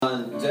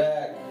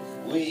deck.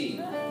 We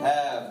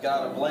have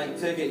got a blank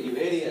ticket, you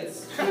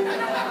idiots. Sorry,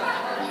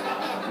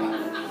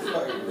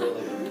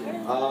 really.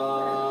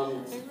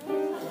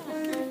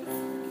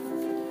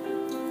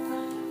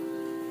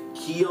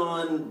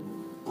 Keon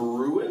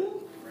Bruin?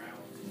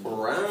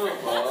 Brown.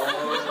 Oh,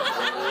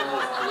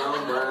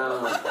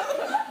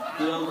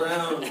 Keon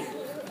Brown.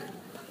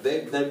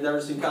 They've never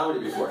seen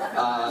comedy before.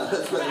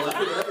 That's why they love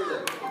me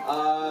everything.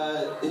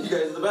 You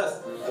guys are the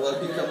best. I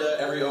love you. Come to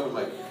every open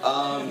mic.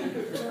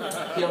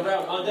 Keon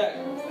Brown on deck.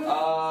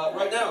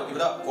 Right now, give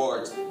it up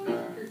for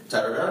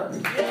Ty Rivera.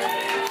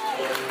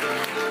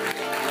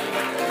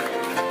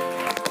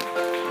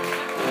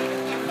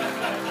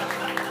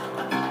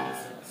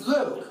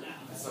 Luke.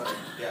 Sorry.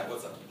 Yeah,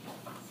 what's up?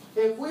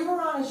 If we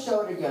were on a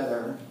show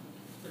together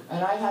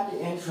and I had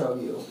to intro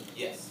you,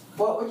 Yes.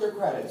 what would your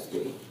credits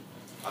be?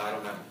 I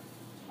don't know.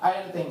 I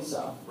didn't think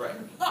so. Right.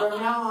 From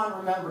now on,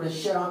 remember to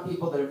shit on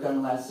people that have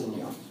done less than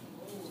you.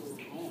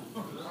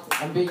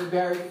 I'm being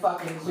very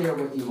fucking clear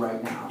with you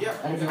right now. Yeah.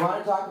 And if you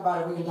want to talk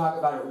about it, we can talk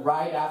about it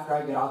right after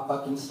I get off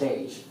fucking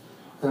stage.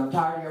 Because I'm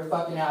tired of your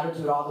fucking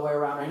attitude all the way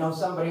around. I know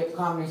somebody at the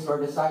Comedy Store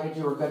decided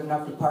you were good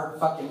enough to park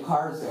fucking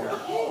cars there.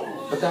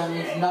 But that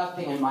means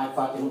nothing in my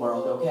fucking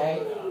world,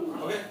 okay?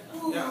 Okay.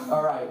 Yeah.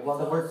 Alright, well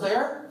then we're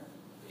clear?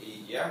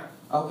 Yeah.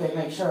 Okay,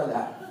 make sure of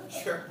that.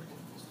 Sure.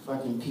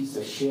 Fucking piece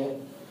of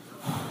shit.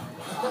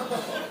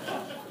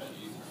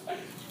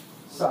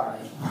 Sorry.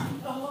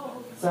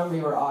 Some of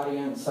you are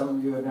audience, some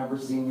of you have never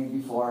seen me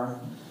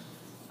before.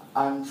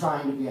 I'm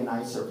trying to be a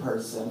nicer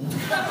person.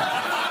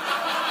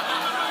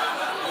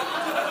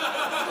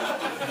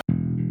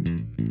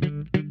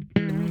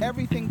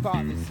 Everything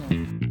bothers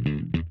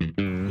him.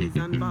 He's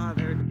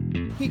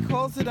unbothered. He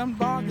calls it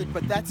unbothered,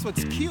 but that's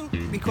what's cute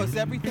because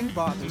everything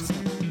bothers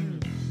him.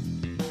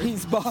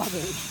 He's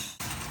bothered.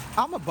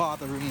 I'm a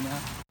botherina.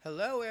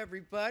 Hello,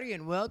 everybody,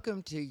 and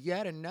welcome to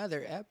yet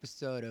another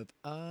episode of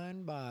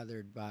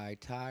Unbothered by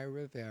Ty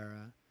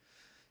Rivera.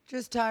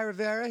 Just Ty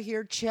Rivera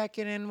here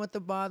checking in with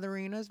the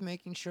Botherinas,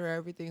 making sure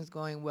everything's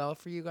going well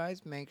for you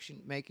guys,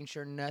 making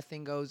sure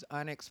nothing goes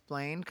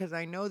unexplained, because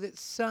I know that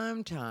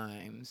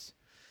sometimes...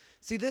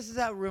 See, this is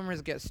how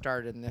rumors get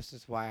started, and this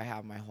is why I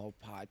have my whole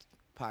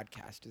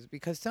podcast, is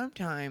because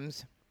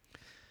sometimes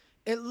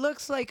it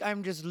looks like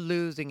I'm just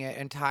losing it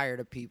and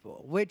tired of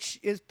people, which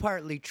is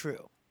partly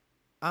true.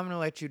 I'm going to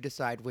let you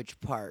decide which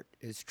part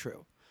is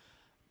true.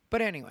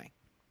 But anyway,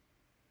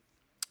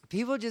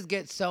 people just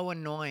get so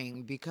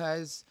annoying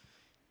because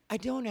I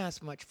don't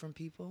ask much from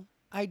people.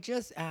 I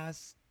just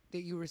ask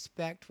that you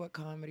respect what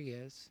comedy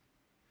is,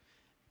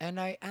 and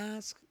I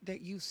ask that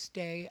you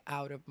stay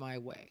out of my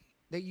way.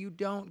 That you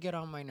don't get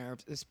on my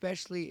nerves,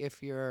 especially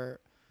if you're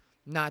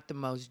not the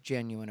most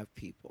genuine of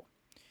people.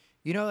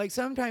 You know, like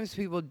sometimes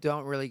people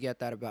don't really get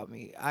that about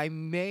me. I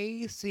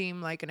may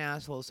seem like an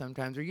asshole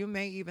sometimes, or you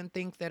may even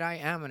think that I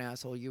am an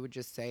asshole. You would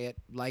just say it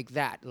like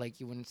that. Like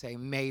you wouldn't say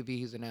maybe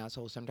he's an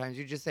asshole sometimes.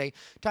 You just say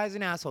Ty's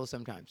an asshole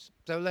sometimes.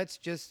 So let's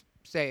just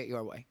say it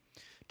your way.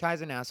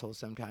 Ty's an asshole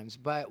sometimes.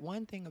 But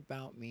one thing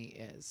about me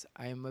is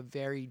I am a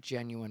very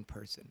genuine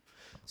person.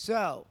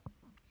 So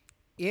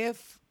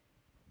if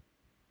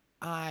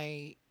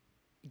I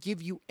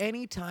give you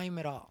any time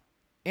at all,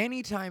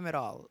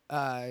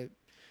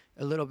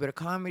 a little bit of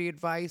comedy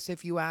advice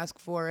if you ask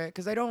for it,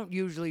 because I don't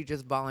usually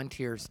just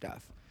volunteer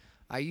stuff.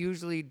 I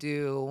usually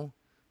do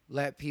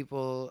let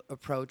people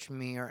approach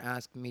me or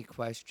ask me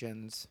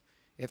questions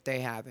if they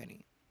have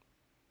any.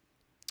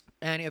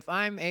 And if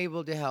I'm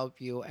able to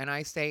help you and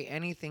I say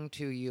anything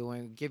to you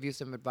and give you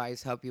some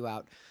advice, help you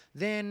out,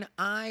 then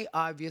I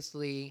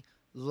obviously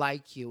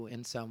like you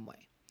in some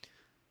way.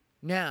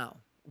 Now,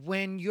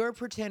 when you're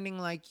pretending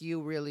like you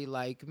really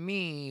like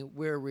me,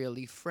 we're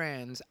really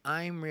friends.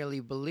 I'm really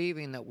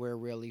believing that we're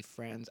really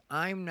friends.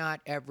 I'm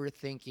not ever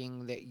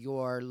thinking that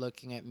you're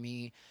looking at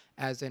me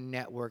as a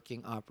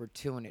networking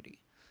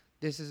opportunity.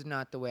 This is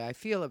not the way I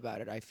feel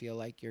about it. I feel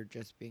like you're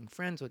just being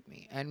friends with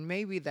me. And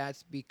maybe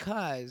that's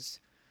because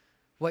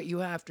what you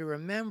have to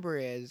remember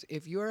is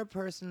if you're a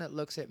person that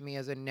looks at me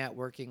as a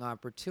networking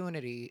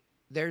opportunity,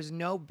 there's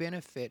no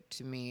benefit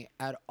to me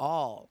at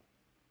all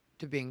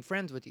to being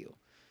friends with you.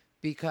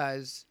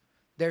 Because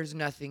there's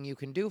nothing you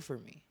can do for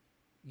me.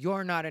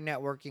 You're not a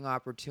networking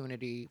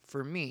opportunity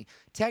for me.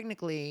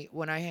 Technically,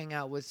 when I hang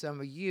out with some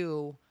of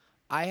you,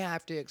 I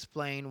have to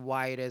explain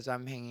why it is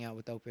I'm hanging out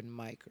with open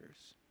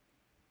micers.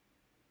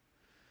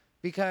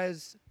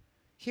 Because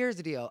here's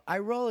the deal. I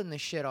roll in the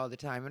shit all the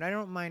time, and I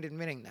don't mind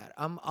admitting that.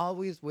 I'm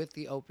always with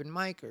the open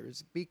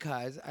micers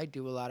because I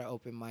do a lot of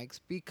open mics,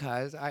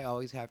 because I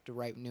always have to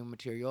write new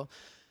material.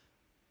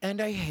 And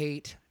I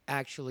hate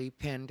actually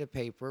pen to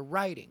paper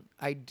writing.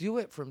 I do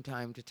it from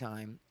time to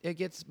time. It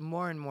gets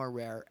more and more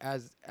rare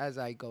as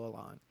I go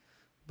along.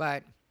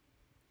 But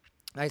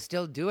I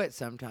still do it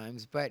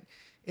sometimes, but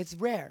it's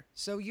rare.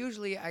 So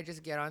usually I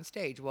just get on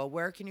stage. Well,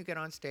 where can you get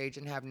on stage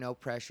and have no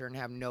pressure and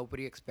have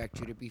nobody expect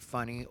you to be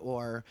funny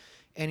or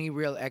any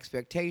real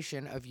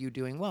expectation of you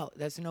doing well?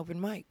 That's an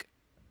open mic.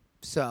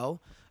 So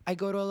I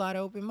go to a lot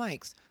of open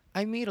mics.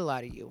 I meet a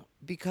lot of you.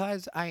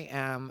 Because I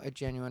am a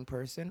genuine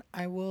person,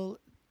 I will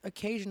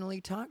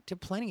occasionally talk to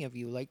plenty of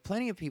you. Like,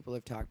 plenty of people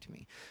have talked to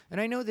me. And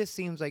I know this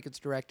seems like it's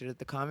directed at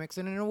the comics,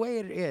 and in a way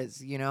it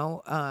is, you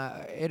know?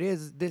 It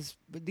is.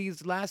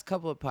 These last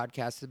couple of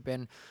podcasts have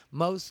been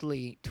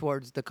mostly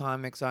towards the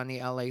comics on the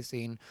LA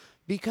scene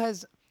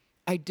because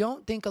I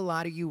don't think a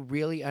lot of you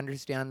really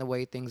understand the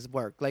way things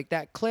work. Like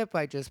that clip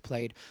I just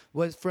played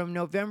was from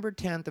November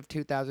 10th of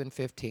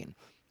 2015.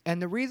 And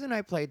the reason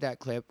I played that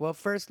clip, well,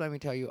 first let me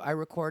tell you, I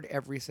record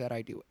every set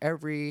I do.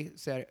 Every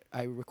set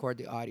I record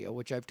the audio,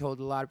 which I've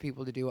told a lot of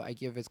people to do. I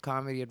give as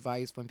comedy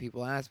advice when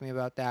people ask me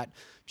about that.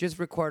 Just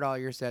record all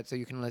your sets so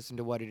you can listen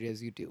to what it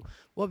is you do.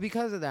 Well,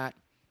 because of that,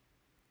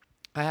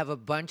 I have a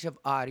bunch of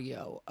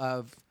audio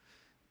of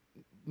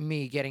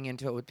me getting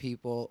into it with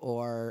people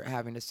or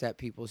having to set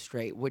people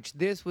straight, which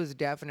this was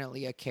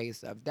definitely a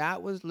case of.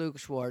 That was Luke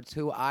Schwartz,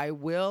 who I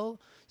will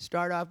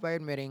start off by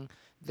admitting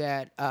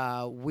that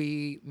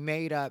we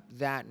made up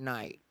that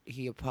night.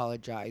 He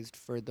apologized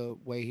for the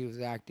way he was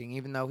acting,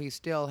 even though he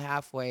still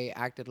halfway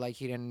acted like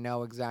he didn't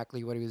know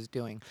exactly what he was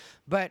doing.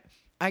 But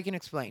I can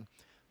explain.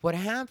 What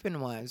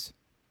happened was,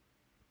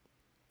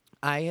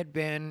 I had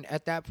been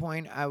at that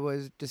point. I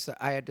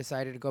had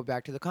decided to go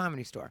back to the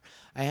Comedy Store.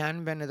 I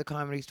hadn't been to the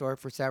Comedy Store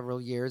for several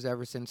years,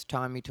 ever since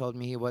Tommy told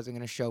me he wasn't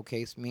going to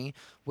showcase me.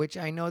 Which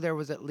I know there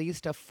was at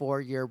least a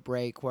 4-year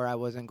break where I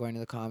wasn't going to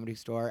the Comedy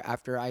Store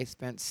after I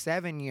spent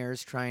 7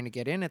 years trying to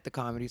get in at the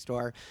Comedy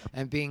Store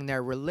and being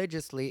there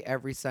religiously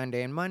every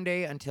Sunday and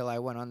Monday until I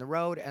went on the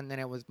road, and then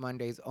it was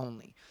Mondays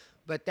only.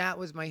 But that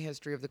was my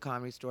history of the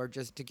Comedy Store,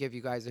 just to give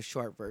you guys a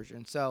short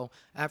version. So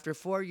after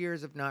 4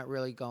 years of not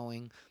really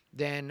going,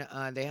 then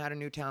they had a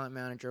new talent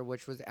manager,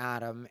 which was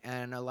Adam,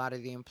 and a lot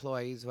of the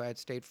employees who I had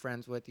stayed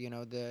friends with, you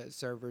know, the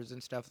servers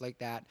and stuff like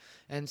that.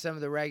 And some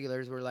of the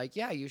regulars were like,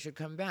 yeah, you should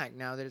come back.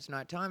 Now that it's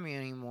not Tommy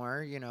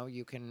anymore, you know,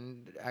 you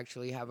can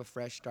actually have a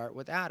fresh start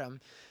with Adam.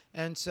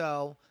 And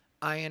so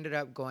I ended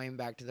up going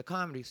back to the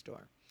Comedy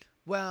Store.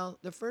 Well,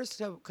 the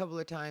first couple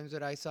of times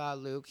that I saw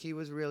Luke, he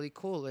was really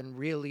cool and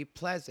really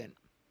pleasant.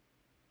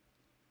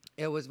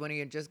 It was when he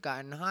had just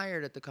gotten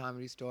hired at the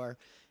Comedy Store.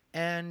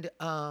 And,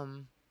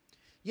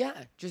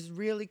 yeah, just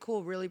really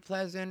cool, really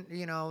pleasant,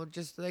 you know,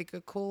 just like a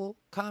cool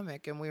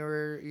comic. And we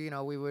were, you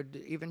know, we would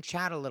even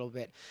chat a little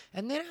bit.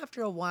 And then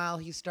after a while,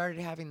 he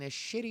started having this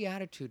shitty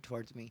attitude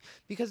towards me.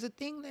 Because the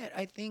thing that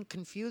I think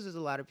confuses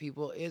a lot of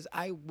people is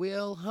I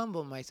will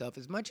humble myself.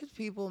 As much as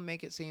people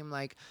make it seem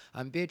like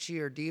I'm bitchy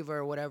or diva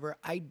or whatever,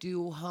 I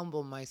do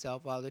humble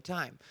myself all the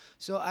time.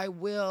 So I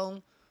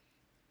will.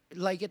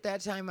 Like at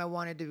that time, I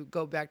wanted to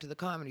go back to the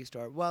Comedy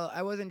Store. Well,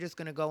 I wasn't just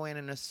going to go in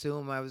and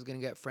assume I was going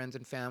to get friends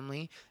and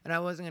family. And I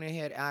wasn't going to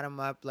hit Adam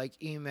up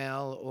like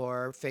email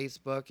or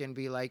Facebook and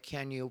be like,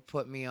 can you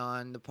put me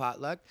on the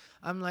potluck?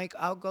 I'm like,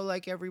 I'll go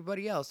like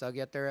everybody else. I'll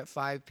get there at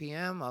 5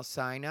 p.m. I'll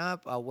sign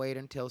up. I'll wait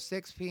until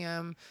 6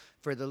 p.m.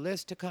 for the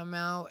list to come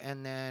out.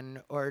 And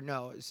then, or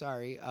no,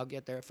 sorry, I'll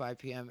get there at 5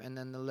 p.m. And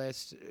then the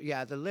list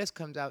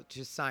comes out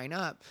to sign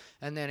up.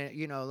 And then, it,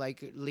 you know,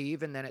 like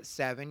leave. And then at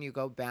 7, you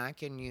go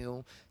back and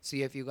you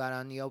see if you got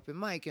on the open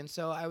mic. And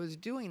so I was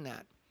doing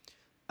that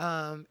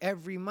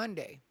every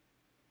Monday.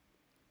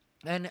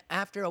 And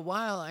after a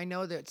while, I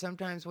know that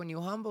sometimes when you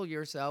humble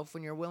yourself,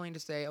 when you're willing to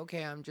say,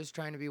 okay, I'm just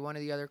trying to be one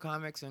of the other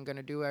comics and going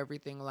to do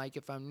everything like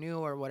if I'm new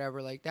or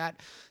whatever like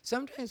that,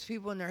 sometimes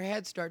people in their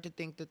heads start to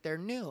think that they're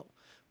new.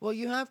 Well,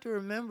 you have to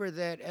remember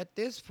that at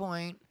this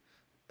point,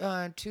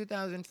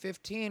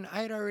 2015,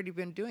 I had already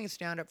been doing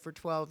stand-up for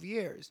 12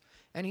 years.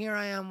 And here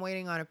I am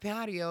waiting on a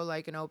patio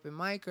like an open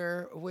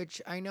micer, which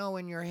I know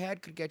in your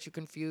head could get you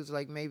confused,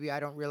 like maybe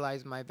I don't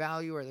realize my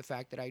value or the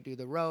fact that I do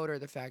the road or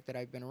the fact that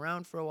I've been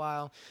around for a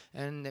while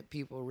and that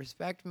people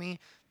respect me.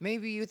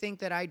 Maybe you think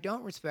that I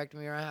don't respect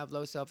me or I have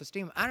low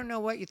self-esteem. I don't know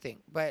what you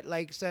think, but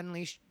like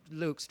suddenly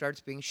Luke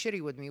starts being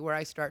shitty with me where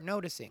I start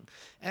noticing.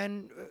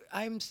 And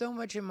I'm so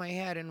much in my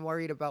head and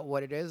worried about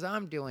what it is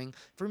I'm doing.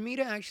 For me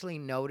to actually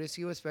notice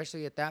you,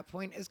 especially at that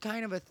point, is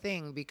kind of a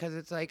thing because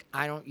it's like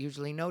I don't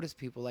usually notice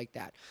people like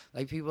that.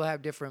 Like people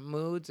have different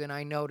moods and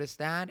I notice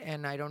that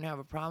and I don't have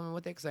a problem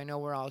with it because I know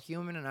we're all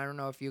human and I don't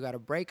know if you got a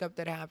breakup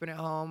that happened at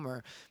home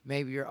or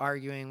maybe you're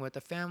arguing with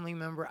a family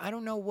member. I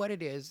don't know what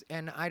it is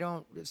and I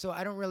don't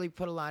really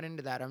put a lot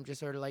into that. I'm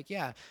just sort of like,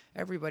 yeah,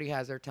 everybody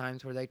has their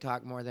times where they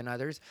talk more than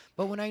others.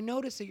 But when I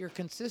notice that you're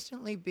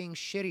consistently being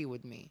shitty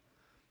with me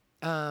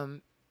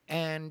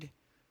and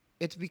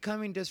it's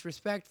becoming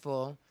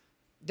disrespectful,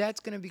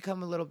 that's going to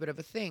become a little bit of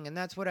a thing. And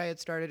that's what I had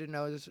started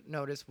to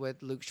notice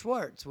with Luke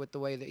Schwartz, with the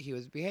way that he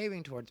was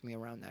behaving towards me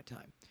around that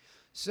time.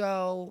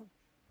 So,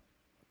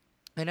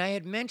 and I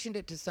had mentioned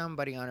it to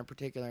somebody on a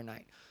particular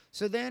night.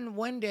 So then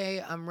one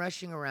day I'm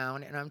rushing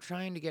around and I'm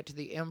trying to get to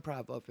the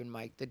Improv open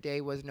mic. The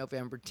day was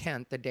November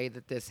 10th, the day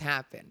that this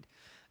happened.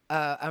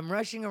 I'm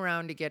rushing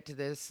around to get to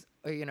this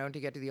to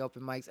get to the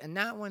open mics. And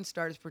that one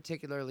starts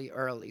particularly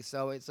early.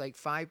 So it's like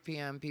 5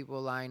 p.m.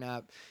 people line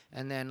up,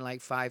 and then like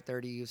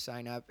 5:30 you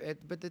sign up.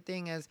 But the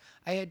thing is,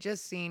 I had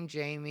just seen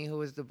Jamie, who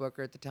was the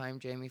booker at the time.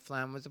 Jamie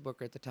Flam was the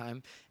booker at the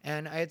time.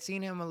 And I had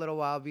seen him a little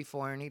while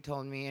before, and he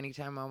told me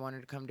anytime I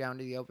wanted to come down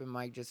to the open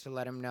mic just to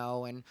let him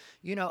know. And,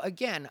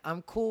 again,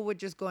 I'm cool with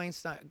just going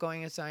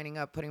and signing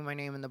up, putting my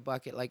name in the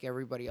bucket like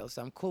everybody else.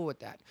 I'm cool with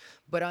that.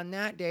 But on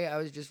that day, I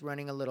was just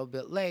running a little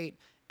bit late.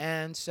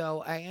 And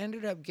so I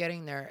ended up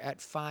getting there at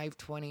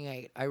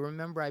 5:28. I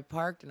remember I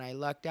parked and I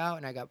lucked out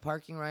and I got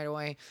parking right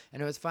away,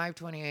 and it was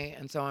 5:28.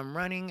 And so I'm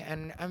running,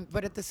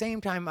 but at the same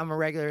time, I'm a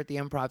regular at the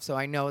Improv, so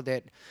I know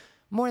that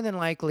more than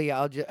likely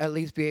I'll at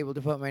least be able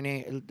to put my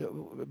name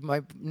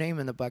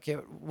in the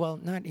bucket. Well,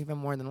 not even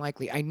more than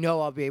likely. I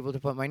know I'll be able to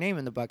put my name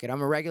in the bucket.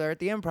 I'm a regular at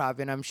the Improv,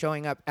 and I'm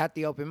showing up at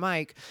the open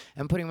mic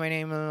and putting my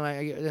name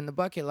in the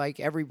bucket like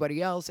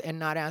everybody else and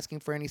not asking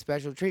for any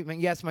special treatment.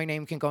 Yes, my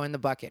name can go in the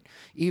bucket,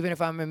 even if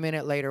I'm a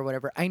minute late or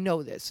whatever. I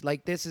know this.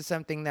 Like, this is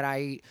something that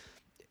I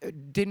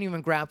didn't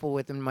even grapple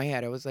with in my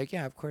head. I was like,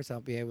 yeah, of course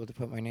I'll be able to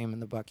put my name in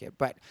the bucket.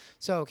 But,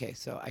 so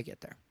I get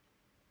there.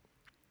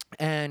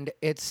 And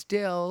it's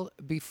still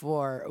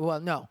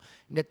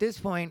at this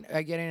point,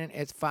 I get in,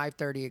 it's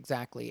 5:30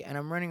 exactly, and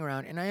I'm running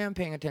around, and I am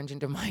paying attention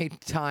to my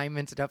time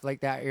and stuff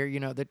like that,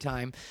 or, the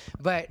time.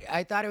 But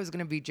I thought it was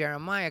going to be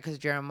Jeremiah, because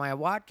Jeremiah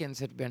Watkins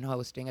had been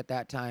hosting at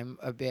that time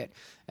a bit.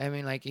 I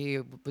mean, like, he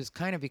was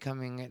kind of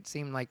becoming, it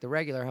seemed like, the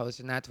regular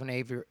host, and that's when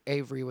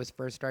Avery was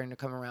first starting to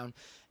come around.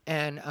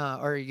 And,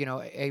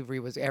 Avery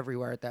was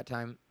everywhere at that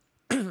time.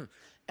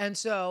 And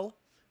so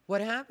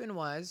what happened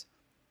was,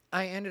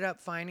 I ended up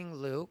finding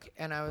Luke,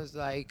 and I was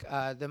like,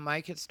 the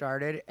mic had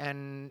started,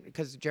 and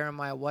because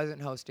Jeremiah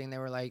wasn't hosting, they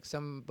were like,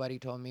 somebody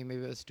told me,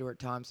 maybe it was Stuart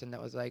Thompson, that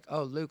was like,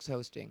 oh, Luke's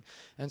hosting.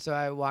 And so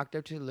I walked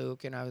up to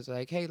Luke, and I was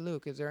like, hey,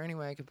 Luke, is there any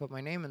way I could put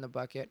my name in the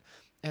bucket?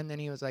 And then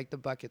he was like, the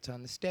bucket's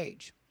on the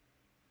stage.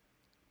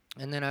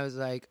 And then I was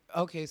like,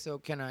 okay, so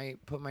can I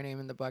put my name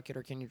in the bucket,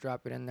 or can you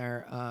drop it in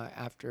there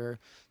after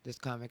this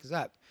comic is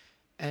up?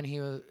 And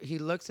he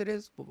looks at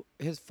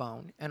his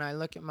phone, and I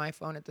look at my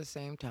phone at the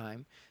same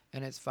time,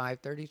 and it's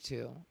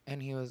 5:32,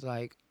 and he was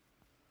like,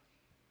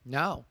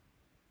 no.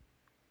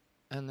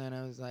 And then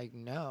I was like,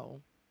 no.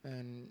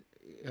 And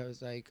I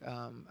was like,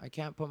 I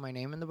can't put my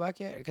name in the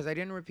bucket, because I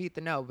didn't repeat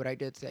the no, but I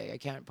did say I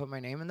can't put my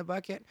name in the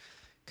bucket,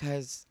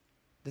 because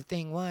the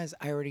thing was,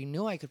 I already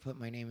knew I could put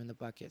my name in the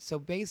bucket. So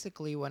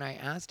basically, when I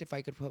asked if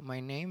I could put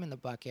my name in the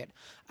bucket,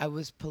 I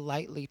was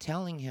politely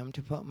telling him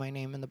to put my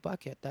name in the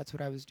bucket. That's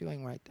what I was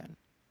doing right then.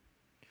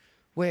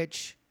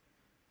 Which,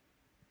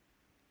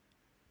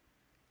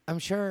 I'm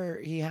sure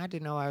he had to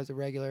know I was a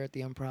regular at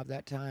the Improv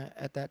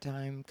at that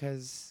time,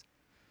 because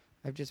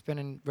I've just been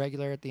a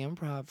regular at the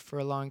Improv for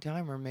a long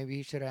time, or maybe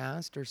he should have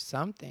asked or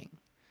something.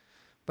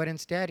 But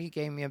instead, he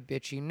gave me a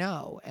bitchy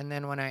no. And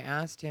then when I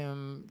asked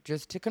him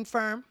just to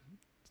confirm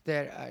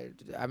that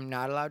I'm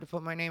not allowed to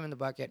put my name in the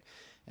bucket,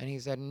 and he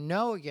said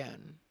no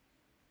again,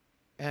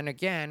 and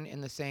again in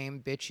the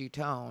same bitchy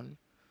tone,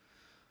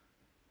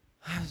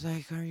 I was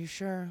like, are you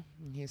sure?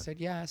 And he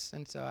said yes.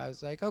 And so I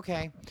was like,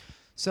 okay.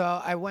 So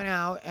I went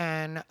out,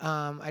 and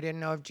I didn't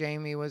know if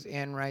Jamie was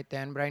in right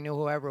then, but I knew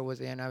whoever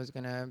was in, I was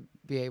going to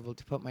be able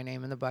to put my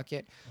name in the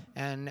bucket.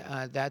 And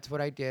that's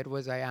what I did,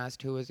 was I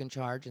asked who was in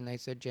charge, and they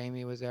said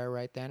Jamie was there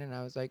right then. And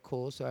I was like,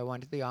 cool. So I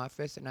went to the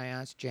office, and I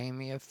asked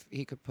Jamie if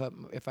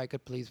I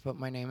could please put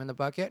my name in the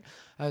bucket.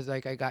 I was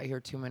like, I got here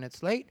 2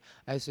 minutes late.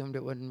 I assumed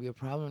it wouldn't be a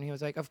problem. And he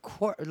was like, of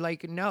course,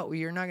 like, no,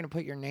 you're not going to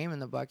put your name in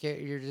the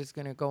bucket. You're just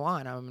going to go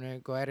on. I'm going to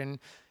go ahead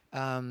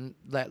and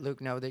let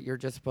Luke know that you're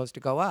just supposed to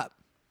go up.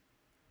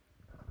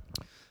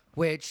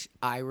 Which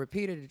I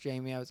repeated to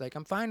Jamie. I was like,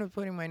 I'm fine with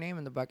putting my name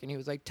in the bucket. And he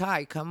was like,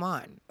 Ty, come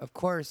on. Of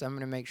course, I'm going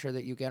to make sure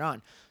that you get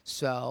on.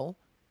 So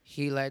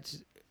he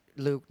lets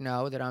Luke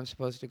know that I'm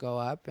supposed to go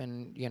up.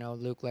 And,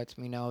 Luke lets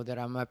me know that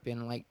I'm up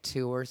in like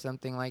 2 or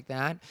something like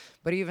that.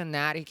 But even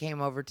that, he came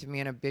over to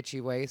me in a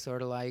bitchy way,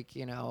 sort of like,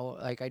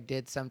 like I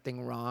did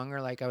something wrong, or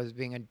like I was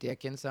being a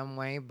dick in some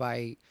way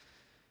by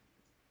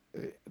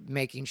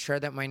making sure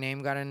that my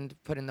name got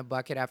put in the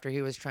bucket after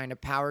he was trying to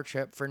power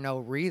trip for no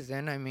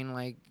reason. I mean,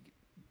 like,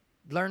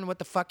 learn what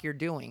the fuck you're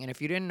doing. And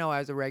if you didn't know I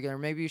was a regular,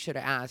 maybe you should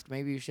have asked.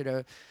 Maybe you should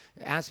have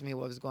asked me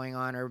what was going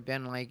on, or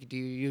been like, do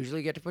you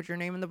usually get to put your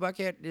name in the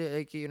bucket?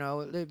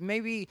 Like,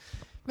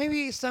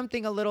 maybe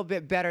something a little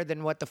bit better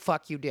than what the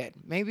fuck you did.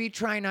 Maybe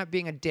try not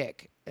being a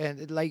dick.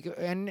 And like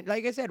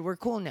I said, we're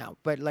cool now.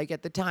 But like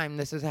at the time,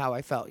 this is how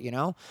I felt,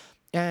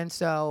 And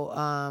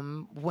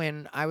so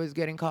when I was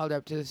getting called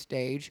up to the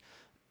stage,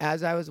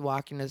 as I was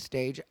walking to the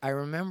stage, I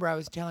remember I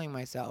was telling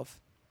myself,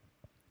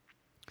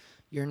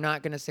 you're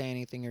not going to say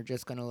anything. You're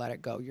just going to let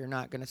it go. You're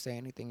not going to say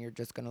anything. You're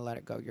just going to let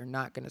it go. You're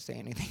not going to say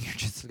anything. You're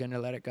just going to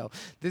let it go.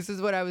 This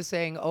is what I was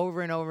saying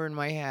over and over in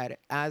my head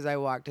as I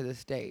walked to the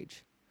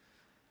stage.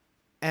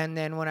 And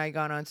then when I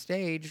got on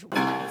stage,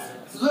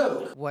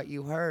 Luke, what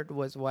you heard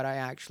was what I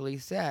actually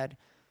said.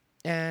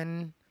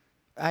 And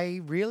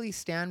I really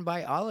stand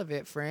by all of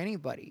it for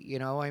anybody, you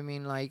know. I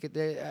mean, like,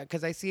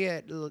 because I see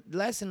it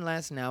less and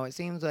less now. It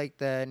seems like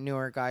the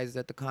newer guys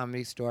at the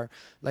Comedy Store,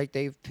 like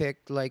they've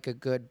picked like a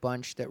good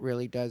bunch that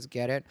really does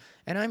get it.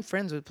 And I'm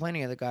friends with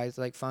plenty of the guys,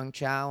 like Feng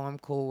Chao. I'm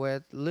cool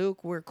with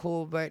Luke. We're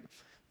cool, but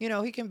you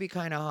know, he can be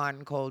kind of hot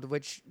and cold.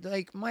 Which,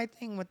 like, my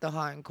thing with the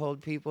hot and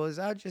cold people is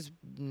I'll just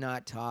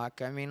not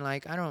talk. I mean,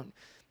 like, I don't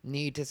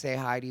need to say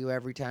hi to you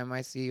every time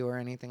I see you or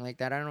anything like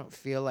that. I don't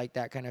feel like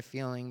that kind of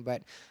feeling,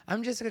 but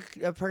I'm just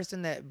a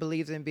person that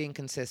believes in being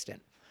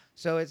consistent.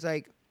 So it's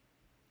like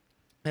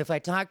if I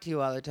talk to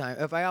you all the time,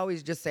 if I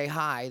always just say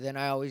hi, then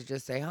I always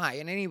just say hi.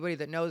 And anybody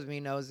that knows me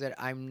knows that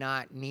I'm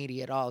not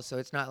needy at all. So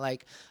it's not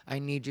like I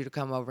need you to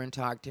come over and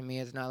talk to me.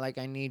 It's not like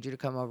I need you to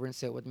come over and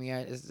sit with me.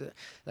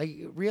 Like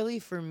really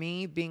for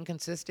me, being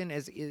consistent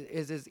is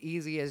as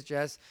easy as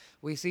just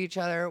we see each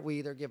other, we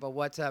either give a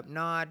what's up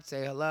nod,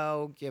 say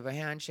hello, give a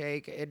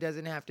handshake. It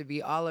doesn't have to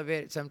be all of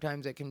it.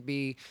 Sometimes it can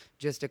be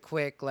just a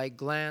quick like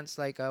glance,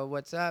 like a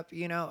what's up.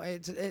 You know,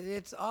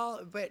 it's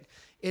all, but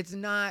it's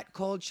not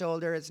cold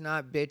shoulder. It's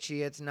not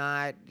bitchy. It's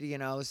not, you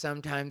know,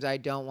 sometimes I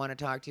don't want to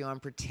talk to you. I'm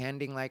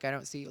pretending like I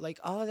don't see you. Like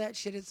all of that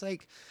shit. It's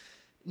like,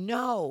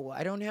 no,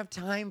 I don't have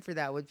time for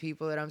that with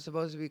people that I'm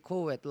supposed to be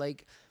cool with.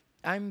 Like,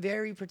 I'm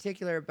very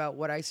particular about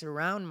what I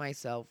surround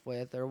myself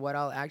with or what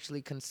I'll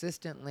actually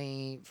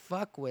consistently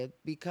fuck with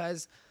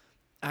because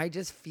I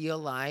just feel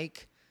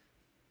like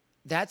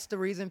that's the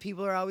reason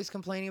people are always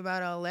complaining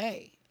about LA.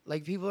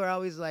 Like people are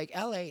always like,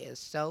 LA is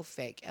so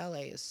fake.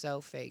 LA is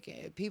so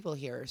fake. People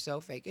here are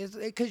so fake. It's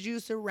because you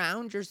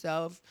surround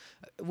yourself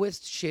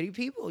with shitty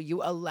people.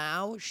 You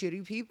allow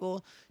shitty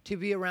people to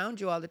be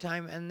around you all the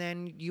time, and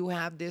then you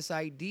have this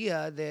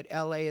idea that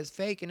LA is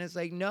fake, and it's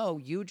like, no,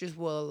 you just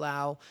will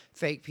allow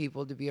fake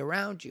people to be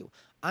around you.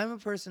 I'm a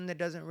person that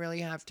doesn't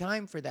really have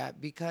time for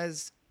that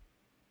because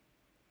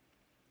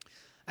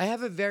I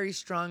have a very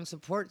strong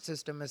support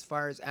system as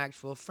far as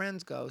actual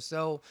friends go.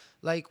 So,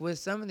 like with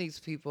some of these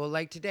people,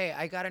 like today,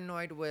 I got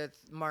annoyed with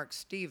Mark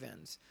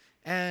Stevens.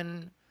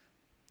 And,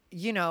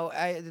 you know,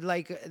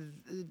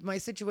 my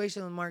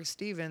situation with Mark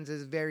Stevens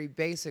is very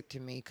basic to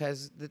me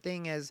because the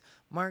thing is,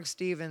 Mark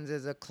Stevens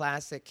is a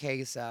classic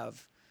case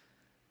of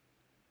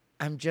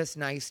I'm just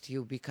nice to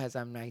you because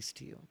I'm nice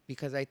to you,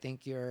 because I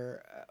think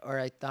or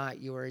I thought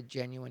you were a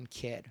genuine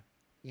kid.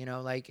 You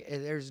know, like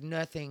there's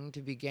nothing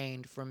to be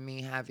gained from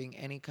me having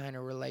any kind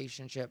of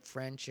relationship,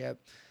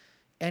 friendship,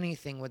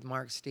 anything with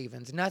Mark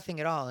Stevens. Nothing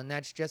at all. And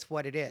that's just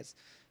what it is.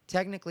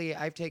 Technically,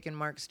 I've taken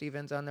Mark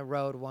Stevens on the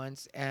road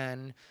once.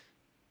 And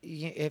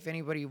if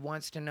anybody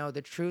wants to know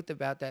the truth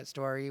about that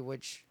story,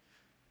 which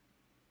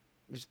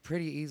is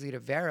pretty easy to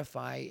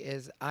verify,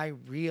 is I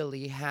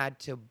really had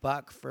to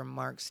buck for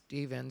Mark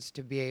Stevens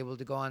to be able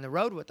to go on the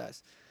road with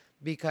us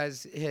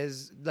because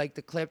his like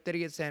the clip that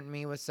he had sent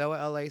me was so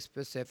LA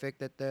specific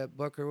that the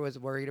booker was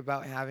worried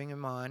about having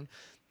him on,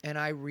 and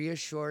I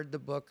reassured the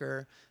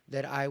booker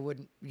that I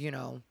would, you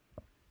know,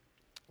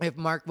 if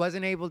Mark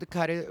wasn't able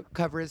to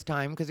cover his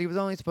time, because he was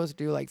only supposed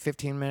to do like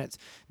 15 minutes,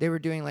 they were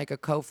doing like a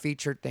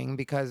co-featured thing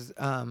because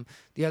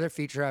the other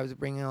feature I was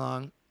bringing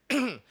along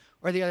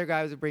or the other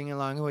guy was bringing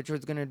along, which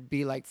was going to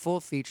be like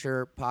full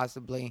feature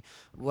possibly,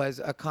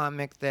 was a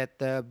comic that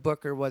the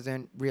booker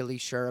wasn't really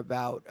sure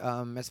about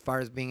as far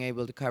as being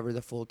able to cover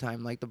the full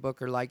time. Like the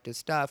booker liked his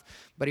stuff,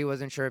 but he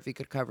wasn't sure if he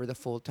could cover the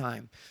full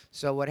time.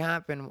 So what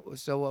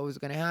was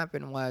going to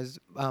happen was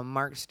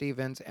Mark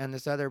Stevens and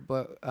this other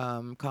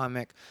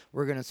comic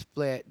were going to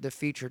split the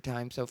feature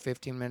time, so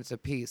 15 minutes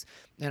apiece.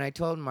 And I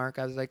told Mark,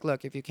 I was like,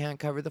 look, if you can't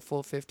cover the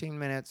full 15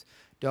 minutes,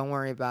 don't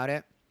worry about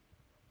it.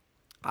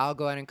 I'll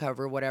go ahead and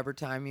cover whatever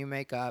time you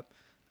make up,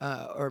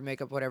 or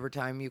make up whatever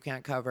time you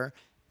can't cover.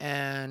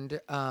 And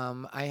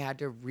I had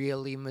to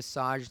really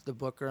massage the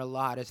booker a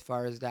lot as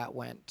far as that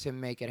went to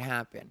make it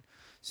happen.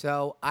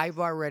 So I've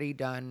already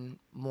done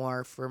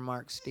more for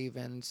Mark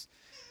Stevens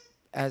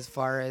as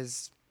far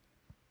as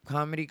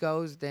comedy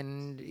goes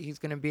than he's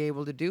going to be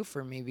able to do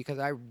for me because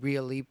I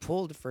really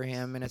pulled for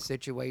him in a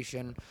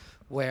situation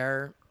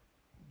where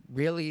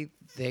really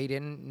they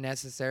didn't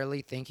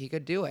necessarily think he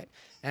could do it.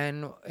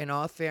 And in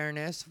all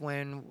fairness,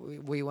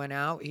 when we went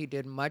out, he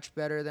did much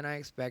better than I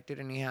expected,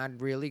 and he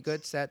had really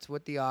good sets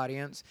with the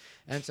audience.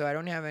 And so I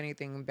don't have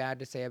anything bad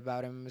to say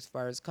about him as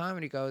far as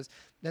comedy goes.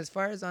 As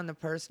far as on the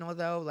personal,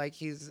 though, like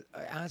he's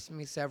asked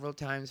me several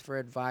times for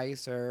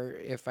advice or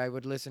if I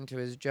would listen to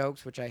his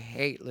jokes, which I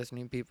hate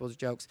listening to people's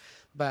jokes,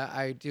 but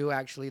I do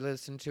actually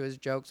listen to his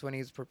jokes when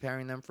he's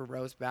preparing them for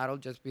Roast Battle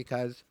just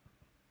because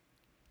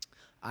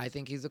I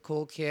think he's a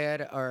cool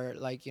kid, or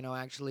like, you know,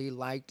 actually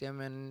liked him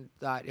and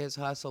thought his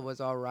hustle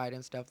was all right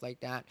and stuff like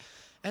that.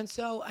 And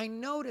so I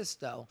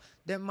noticed though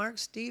that Mark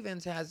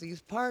Stevens has these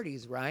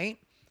parties, right?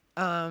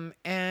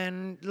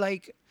 And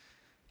like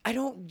I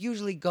don't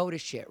usually go to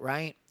shit,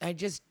 right? I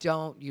just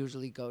don't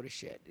usually go to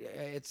shit.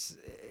 It's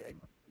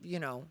you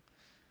know,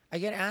 I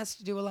get asked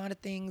to do a lot of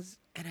things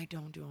and I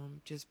don't do them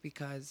just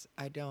because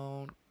I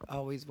don't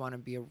always want to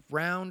be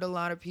around a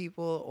lot of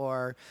people,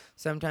 or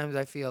sometimes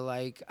I feel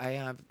like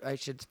I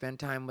should spend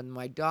time with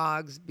my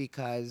dogs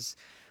because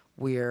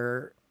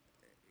we're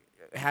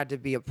had to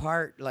be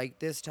apart. Like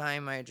this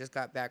time I just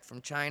got back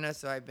from China,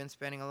 so I've been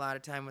spending a lot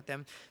of time with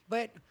them.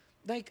 But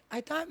like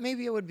I thought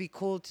maybe it would be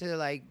cool to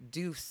like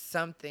do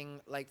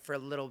something like for a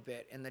little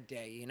bit in the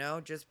day, you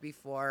know, just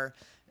before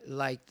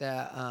like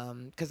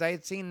the because I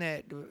had seen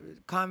that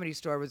Comedy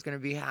Store was going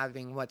to be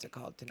having what's it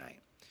called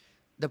tonight,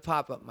 the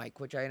pop-up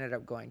mic, which I ended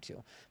up going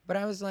to. But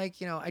I was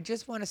like, you know, I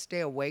just want to stay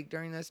awake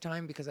during this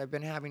time because I've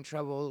been having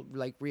trouble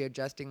like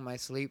readjusting my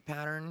sleep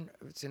pattern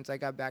since I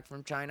got back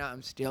from China.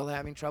 I'm still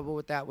having trouble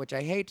with that, which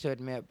I hate to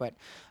admit, but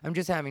I'm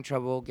just having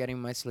trouble getting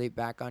my sleep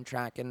back on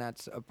track, and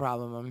that's a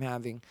problem I'm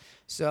having.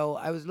 So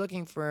I was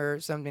looking for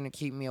something to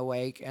keep me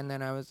awake, and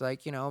then I was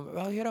like, you know,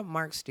 I'll hit up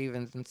Mark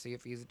Stevens and see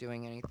if he's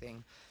doing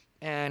anything.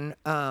 And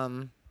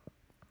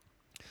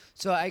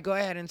so I go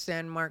ahead and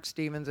send Mark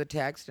Stevens a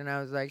text, and I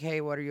was like,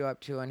 hey, what are you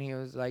up to? And he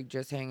was like,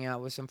 just hanging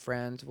out with some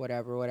friends,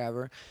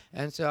 whatever.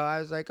 And so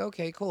I was like,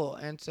 okay, cool.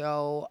 And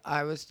so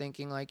I was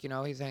thinking, like, you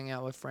know, he's hanging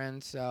out with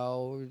friends,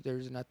 so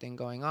there's nothing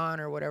going on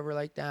or whatever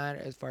like that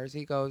as far as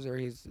he goes, or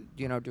he's,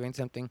 you know, doing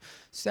something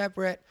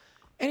separate.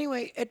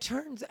 Anyway, it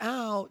turns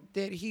out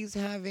that he's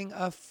having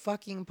a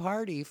fucking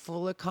party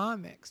full of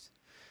comics.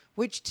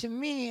 Which to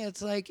me,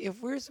 it's like,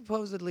 if we're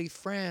supposedly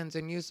friends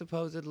and you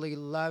supposedly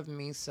love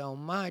me so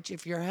much,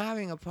 if you're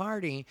having a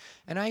party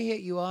and I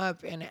hit you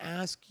up and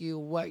ask you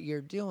what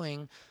you're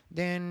doing,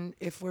 then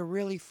if we're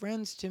really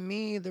friends, to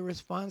me, the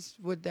response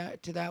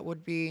to that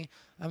would be,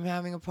 I'm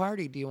having a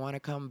party. Do you want to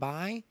come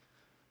by?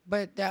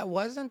 But that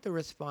wasn't the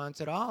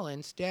response at all.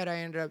 Instead, I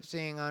ended up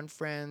seeing on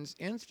friends'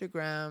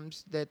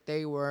 Instagrams that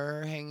they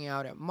were hanging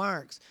out at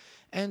Mark's.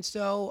 And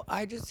so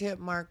I just hit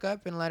Mark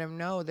up and let him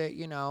know that,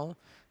 you know,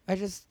 I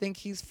just think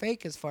he's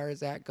fake as far as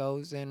that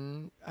goes,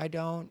 and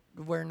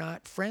we're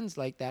not friends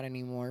like that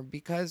anymore,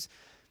 because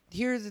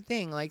here's the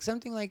thing, like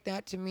something like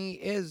that to me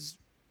is,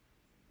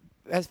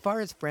 as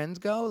far as friends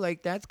go,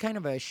 like that's kind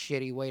of a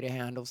shitty way to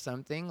handle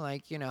something,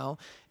 like, you know.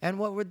 And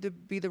what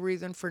would be the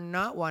reason for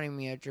not wanting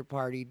me at your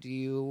party?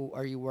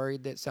 Are you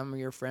worried that some of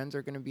your friends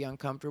are going to be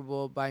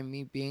uncomfortable by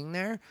me being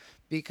there?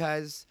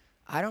 Because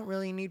I don't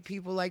really need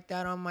people like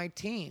that on my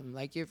team.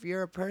 Like, if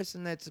you're a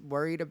person that's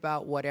worried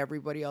about what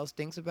everybody else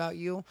thinks about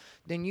you,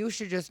 then you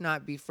should just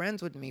not be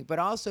friends with me. But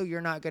also, you're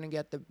not going to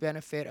get the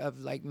benefit of,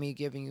 like, me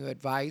giving you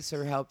advice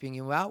or helping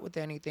you out with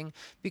anything,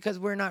 because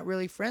we're not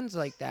really friends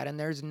like that. And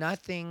there's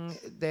nothing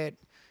that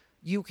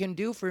you can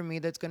do for me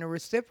that's going to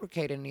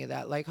reciprocate any of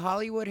that. Like,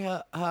 Hollywood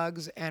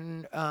hugs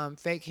and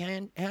fake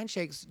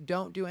handshakes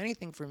don't do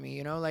anything for me,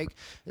 you know? Like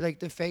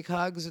the fake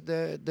hugs,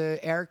 the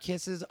air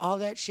kisses, all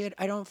that shit,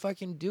 I don't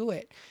fucking do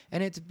it.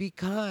 And it's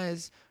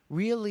because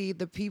really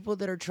the people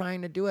that are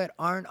trying to do it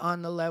aren't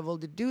on the level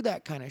to do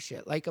that kind of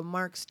shit. Like a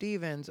Mark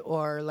Stevens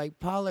or like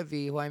Paula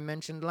V, who I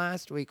mentioned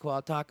last week, who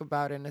I'll talk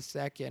about in a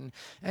second.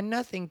 And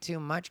nothing too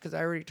much, because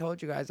I already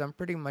told you guys I'm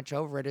pretty much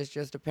over it. It's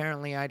just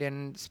apparently I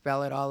didn't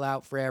spell it all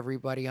out for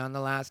everybody on the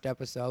last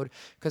episode,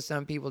 because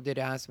some people did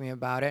ask me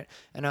about it.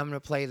 And I'm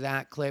going to play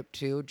that clip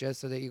too,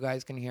 just so that you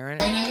guys can hear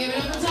it. And I give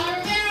it up to Ty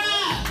Rivera!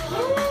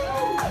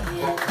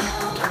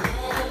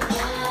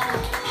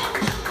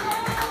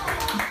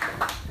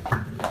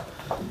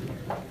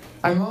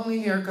 I'm only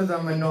here because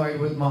I'm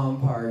annoyed with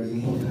Mom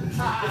Party.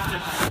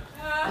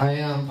 I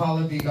am.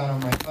 Paula V got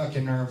on my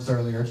fucking nerves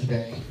earlier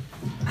today.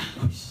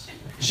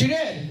 She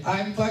did.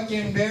 I'm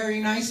fucking very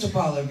nice to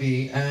Paula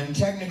V, and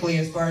technically,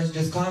 as far as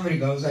just comedy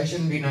goes, I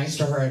shouldn't be nice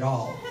to her at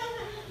all.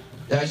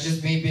 That's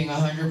just me being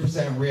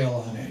 100%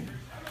 real on it.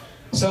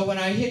 So when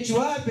I hit you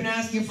up and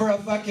ask you for a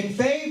fucking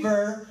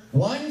favor,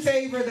 one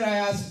favor that I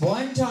asked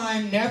one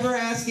time, never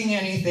asking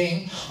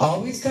anything,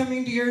 always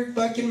coming to your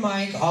fucking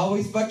mic,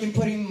 always fucking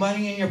putting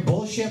money in your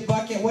bullshit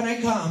bucket when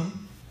I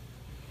come,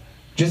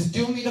 just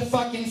do me the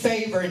fucking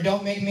favor and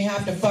don't make me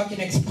have to fucking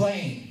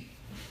explain.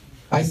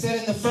 I said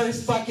in the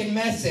first fucking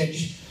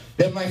message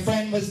that my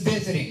friend was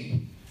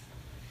visiting.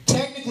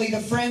 Technically, the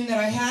friend that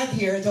I have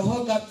here is a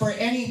hookup for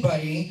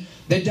anybody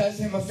that does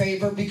him a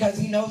favor, because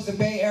he knows the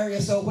Bay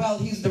Area so well.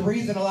 He's the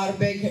reason a lot of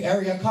Bay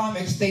Area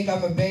comics think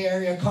I'm a Bay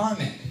Area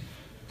comic.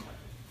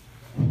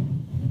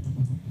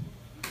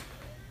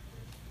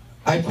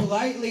 I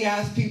politely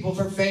ask people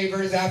for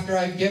favors after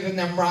I've given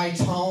them rides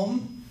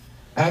home,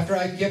 after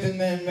I've given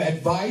them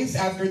advice,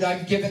 after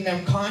I've given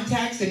them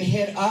contacts and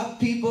hit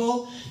up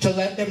people to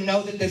let them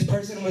know that this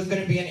person was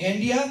going to be in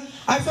India.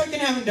 I fucking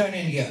haven't done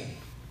India.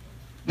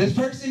 This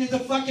person is a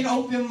fucking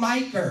open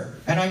micer,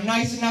 and I'm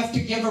nice enough to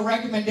give a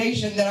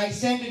recommendation that I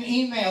send an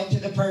email to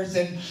the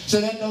person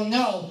so that they'll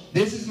know,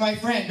 this is my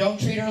friend, don't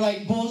treat her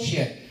like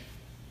bullshit.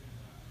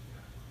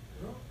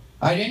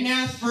 I didn't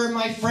ask for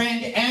my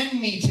friend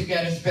and me to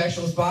get a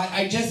special spot,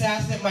 I just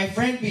asked that my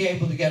friend be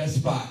able to get a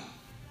spot.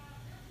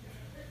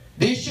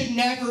 This should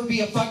never be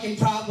a fucking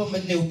problem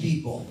with new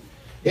people.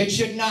 It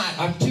should not.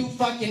 I'm too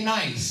fucking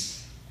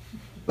nice.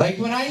 Like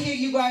when I hit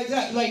you guys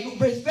up, like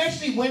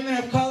especially women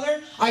of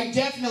color, I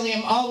definitely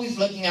am always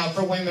looking out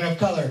for women of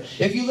color.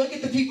 If you look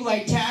at the people I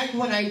tagged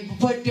when I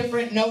put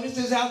different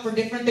notices out for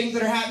different things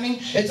that are happening,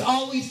 it's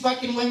always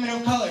fucking women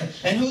of color.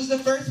 And who's the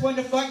first one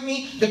to fuck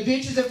me? The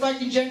bitches at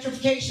fucking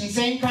gentrification.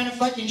 Same kind of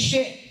fucking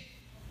shit.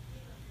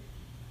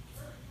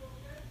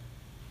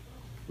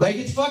 Like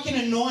it's fucking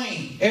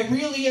annoying. It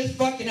really is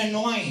fucking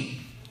annoying.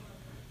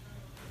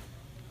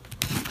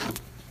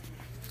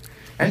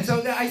 And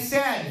so I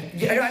said,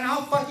 and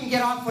I'll fucking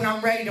get off when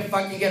I'm ready to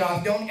fucking get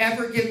off. Don't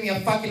ever give me a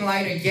fucking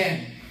light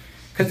again.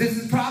 Because this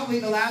is probably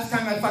the last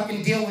time I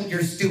fucking deal with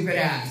your stupid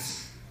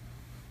ass.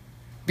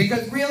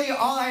 Because really,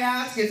 all I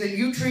ask is that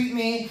you treat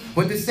me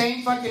with the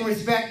same fucking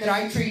respect that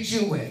I treat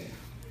you with.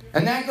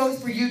 And that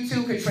goes for you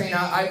too,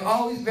 Katrina. I've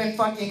always been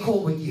fucking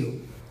cool with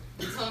you.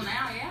 Until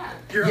now,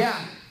 yeah.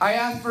 Yeah, I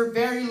asked for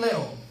very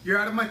little. You're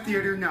out of my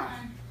theater now.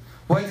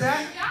 What's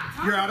that?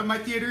 You're out of my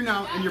theater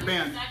now, and you're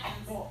banned.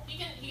 He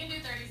can do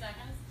 30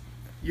 seconds.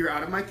 You're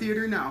out of my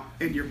theater now,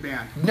 and you're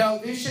banned. No,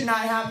 this should not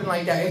happen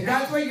like that. If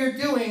that's what you're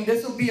doing,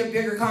 this will be a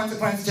bigger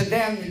consequence to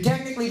them.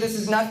 Technically, this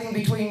is nothing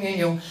between me and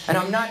you, and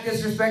I'm not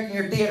disrespecting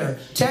your theater.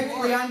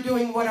 Technically, I'm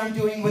doing what I'm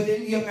doing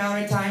within the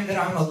amount of time that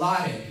I'm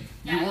allotted.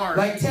 You are.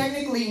 Like,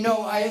 technically,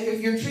 no,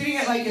 if you're treating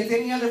it like it's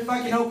any other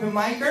fucking open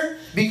micer,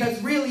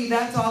 because really,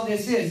 that's all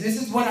this is.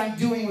 This is what I'm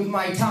doing with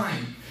my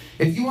time.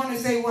 If you want to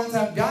say once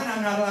I'm done,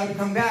 I'm not allowed to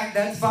come back,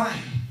 that's fine.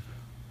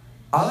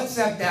 I'll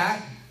accept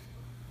that.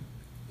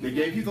 They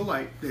gave you the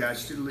light. They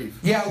asked you to leave.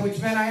 Yeah, which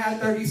meant I had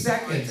 30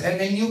 seconds, and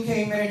then you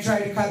came in and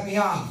tried to cut me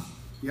off.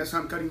 Yes,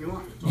 I'm cutting you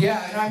off.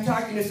 Yeah, and I'm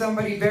talking to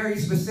somebody very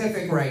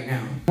specific right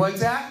now. What's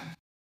that?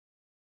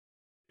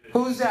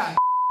 Who's that?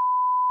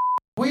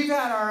 We've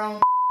had our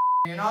own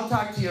and I'll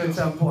talk to you at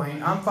some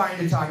point. I'm fine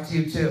to talk to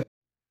you too.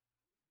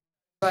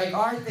 Like,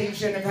 our thing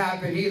shouldn't have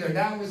happened either.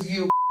 That was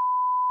you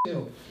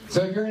too.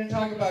 So if you're going to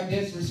talk about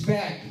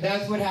disrespect,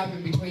 that's what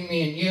happened between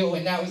me and you,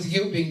 and that was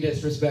you being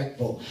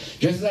disrespectful.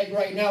 Just like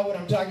right now what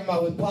I'm talking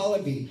about with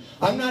Pallavi.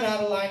 I'm not out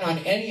of line on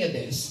any of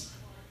this.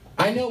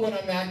 I know when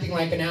I'm acting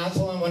like an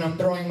asshole and when I'm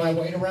throwing my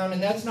weight around,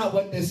 and that's not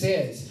what this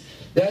is.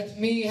 That's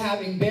me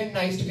having been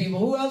nice to people.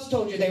 Who else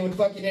told you they would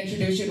fucking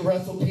introduce you to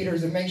Russell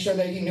Peters and make sure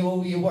that he knew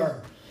who you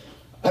were?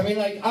 I mean,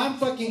 like, I'm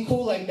fucking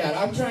cool like that.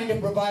 I'm trying to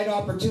provide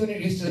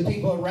opportunities to the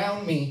people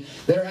around me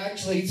that are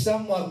actually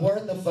somewhat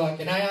worth the fuck.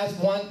 And I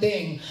ask one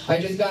thing. I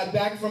just got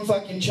back from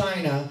fucking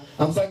China.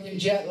 I'm fucking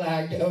jet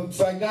lagged.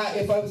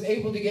 If I was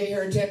able to get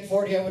here at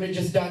 10:40, I would have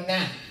just done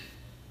that.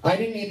 I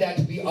didn't need that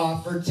to be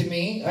offered to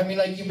me. I mean,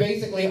 like, you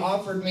basically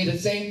offered me the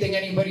same thing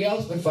anybody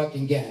else would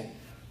fucking get.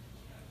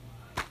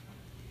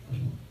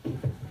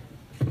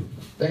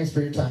 Thanks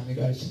for your time, you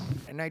guys.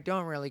 And I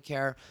don't really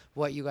care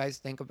what you guys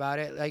think about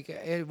it. Like,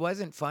 it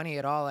wasn't funny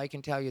at all, I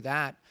can tell you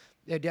that.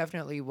 It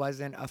definitely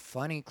wasn't a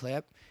funny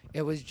clip.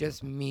 It was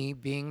just me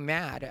being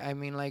mad. I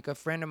mean, like, a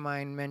friend of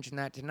mine mentioned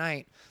that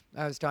tonight.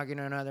 I was talking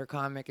to another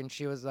comic, and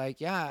she was like,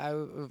 yeah, I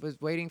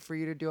was waiting for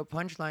you to do a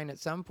punchline at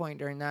some point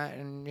during that.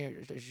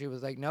 And she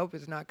was like, nope,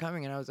 it's not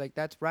coming. And I was like,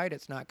 that's right,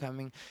 it's not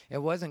coming. It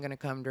wasn't going to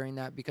come during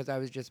that because I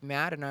was just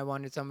mad, and I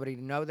wanted somebody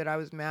to know that I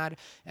was mad.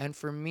 And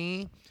for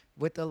me,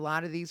 with a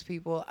lot of these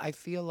people, I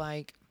feel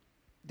like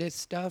this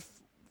stuff,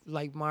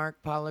 like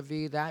Mark,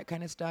 Pallavi, that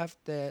kind of stuff,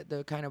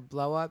 the kind of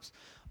blow-ups,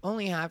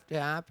 only have to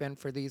happen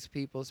for these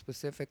people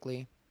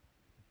specifically.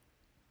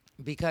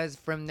 Because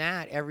from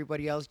that,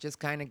 everybody else just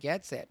kind of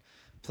gets it.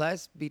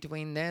 Plus,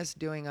 between this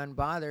doing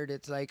Unbothered,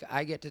 it's like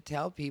I get to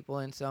tell people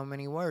in so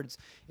many words,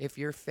 if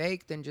you're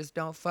fake, then just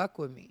don't fuck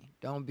with me.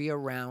 Don't be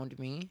around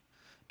me.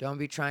 Don't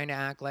be trying to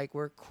act like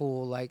we're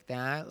cool like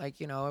that.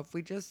 Like, you know, if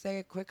we just say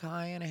a quick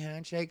hi and a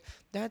handshake,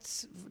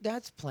 that's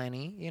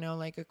plenty. You know,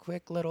 like a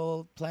quick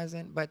little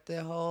pleasant. But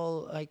the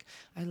whole, like,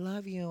 I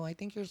love you. I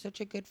think you're such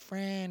a good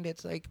friend.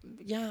 It's like,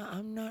 yeah,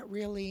 I'm not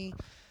really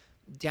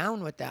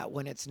down with that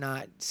when it's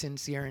not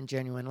sincere and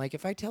genuine. Like,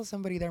 if I tell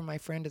somebody they're my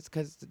friend, it's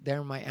because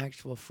they're my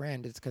actual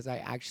friend. It's because I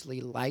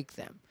actually like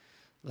them.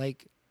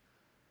 Like,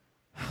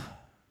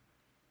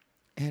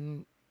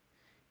 and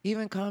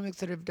even comics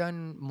that have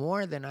done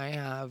more than I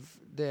have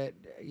that,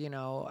 you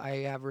know,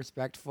 I have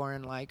respect for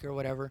and like or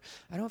whatever,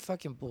 I don't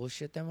fucking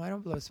bullshit them. I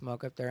don't blow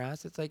smoke up their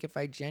ass. It's like if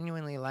I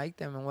genuinely like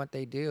them and what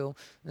they do,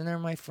 then they're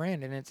my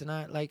friend. And it's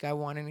not like I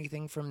want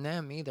anything from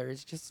them either.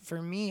 It's just,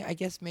 for me, I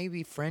guess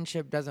maybe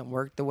friendship doesn't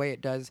work the way it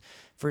does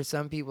for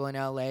some people in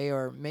LA,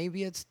 or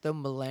maybe it's the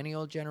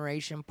millennial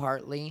generation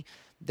partly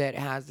that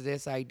has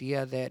this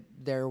idea that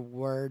their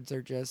words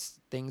are just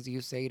things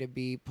you say to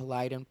be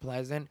polite and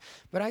pleasant.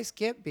 But I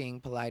skip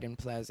being polite and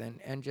pleasant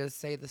and just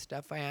say the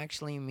stuff I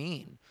actually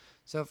mean.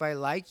 So if I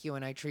like you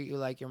and I treat you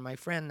like you're my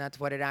friend, that's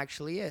what it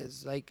actually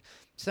is. Like,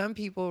 some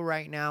people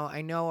right now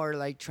I know are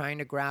like trying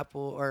to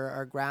grapple or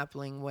are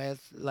grappling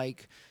with,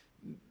 like,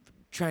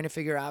 trying to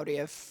figure out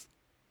if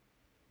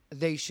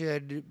they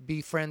should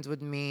be friends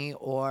with me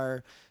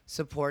or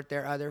support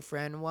their other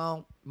friend.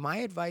 Well, my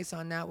advice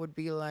on that would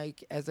be,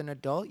 like, as an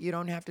adult, you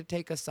don't have to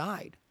take a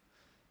side.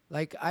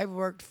 Like, I've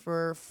worked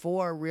for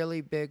 4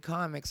 really big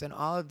comics, and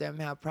all of them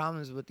have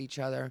problems with each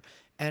other,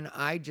 and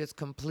I just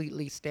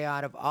completely stay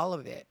out of all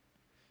of it.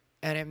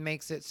 And it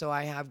makes it so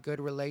I have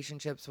good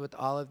relationships with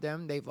all of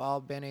them. They've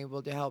all been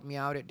able to help me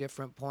out at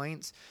different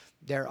points.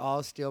 They're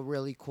all still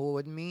really cool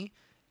with me.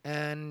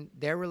 And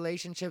their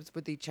relationships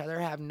with each other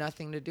have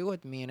nothing to do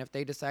with me. And if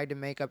they decide to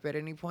make up at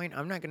any point,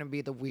 I'm not going to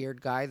be the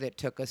weird guy that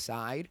took a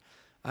side.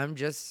 I'm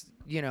just,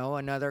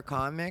 another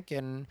comic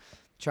and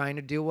trying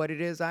to do what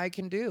it is I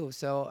can do.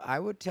 So I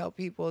would tell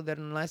people that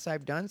unless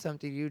I've done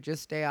something, you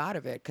just stay out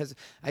of it. Because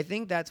I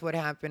think that's what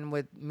happened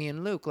with me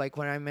and Luke. Like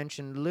when I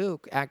mentioned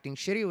Luke acting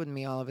shitty with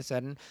me all of a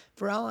sudden,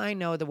 for all I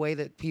know, the way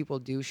that people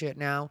do shit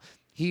now,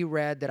 he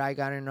read that I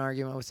got in an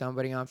argument with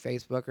somebody on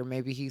Facebook, or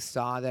maybe he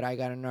saw that I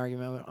got in an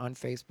argument on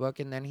Facebook,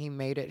 and then he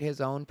made it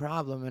his own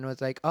problem and was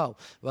like, oh,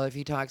 well, if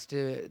he talks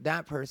to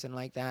that person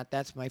like that,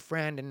 that's my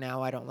friend, and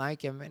now I don't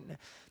like him. And,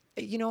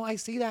 I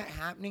see that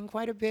happening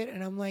quite a bit,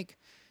 and I'm like,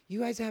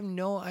 you guys have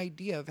no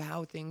idea of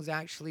how things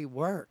actually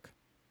work.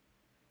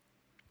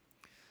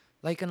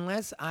 Like,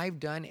 unless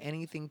I've done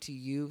anything to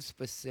you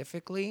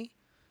specifically,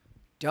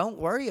 don't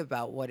worry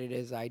about what it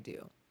is I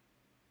do.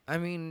 I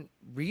mean,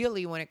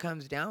 really, when it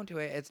comes down to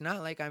it, it's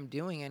not like I'm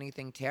doing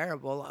anything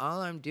terrible.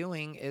 All I'm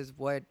doing is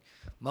what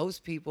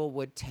most people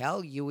would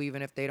tell you,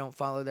 even if they don't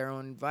follow their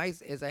own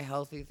advice, is a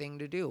healthy thing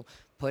to do.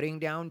 Putting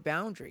down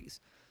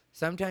boundaries.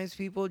 Sometimes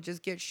people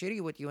just get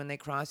shitty with you and they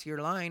cross your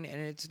line,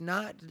 and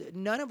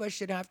none of us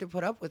should have to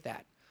put up with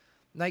that.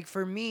 Like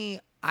for me,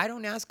 I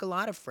don't ask a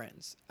lot of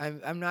friends.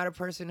 I'm not a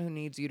person who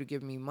needs you to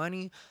give me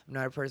money. I'm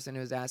not a person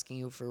who's asking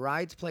you for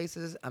rides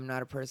places. I'm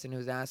not a person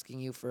who's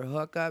asking you for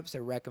hookups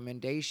or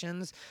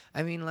recommendations.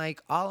 I mean,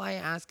 like, all I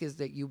ask is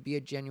that you be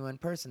a genuine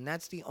person.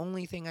 That's the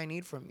only thing I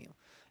need from you.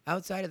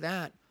 Outside of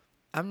that,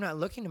 I'm not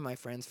looking to my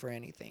friends for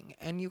anything.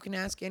 And you can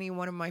ask any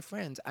one of my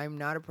friends. I'm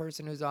not a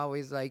person who's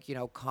always like,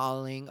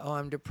 calling, oh,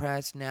 I'm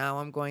depressed now,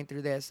 I'm going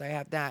through this, I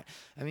have that.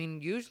 I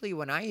mean, usually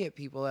when I hit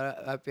people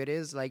up, it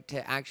is like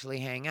to actually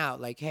hang out.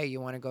 Like, hey,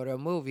 you want to go to a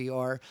movie?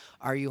 Or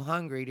are you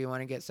hungry? Do you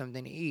want to get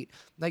something to eat?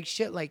 Like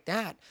shit like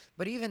that.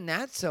 But even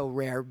that's so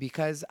rare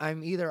because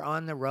I'm either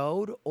on the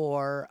road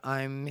or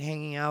I'm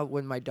hanging out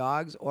with my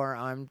dogs or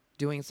I'm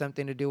doing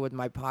something to do with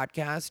my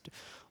podcast,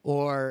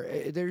 or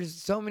there's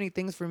so many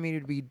things for me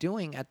to be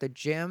doing at the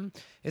gym.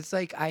 It's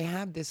like I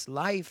have this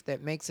life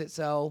that makes it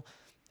so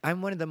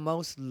I'm one of the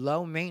most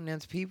low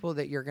maintenance people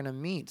that you're going to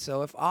meet.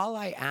 So if all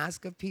I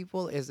ask of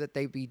people is that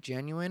they be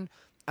genuine,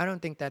 I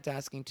don't think that's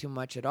asking too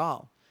much at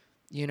all.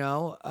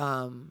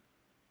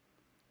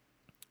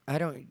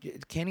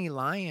 Kenny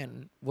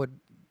Lyon would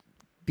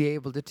be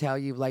able to tell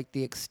you like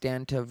the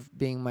extent of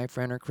being my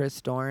friend, or Chris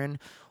Doran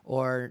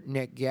or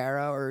Nick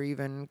Guerra or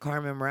even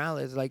Carmen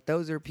Morales. Like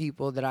those are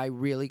people that I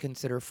really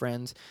consider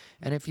friends.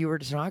 And if you were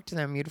to talk to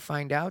them, you'd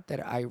find out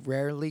that I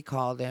rarely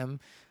call them.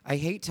 I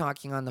hate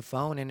talking on the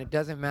phone, and it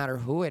doesn't matter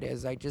who it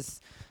is. I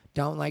just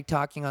don't like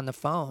talking on the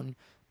phone.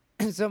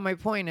 So my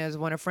point is,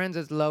 when a friend's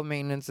as low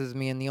maintenance as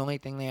me and the only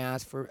thing they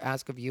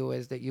ask of you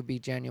is that you be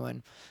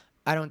genuine,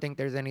 I don't think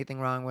there's anything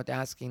wrong with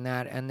asking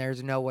that, and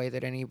there's no way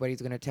that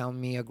anybody's going to tell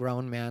me, a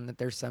grown man, that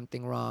there's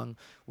something wrong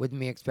with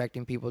me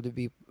expecting people to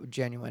be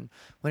genuine.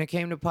 When it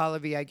came to Paula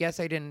V, I guess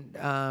I didn't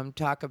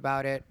talk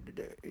about it,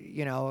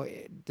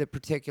 the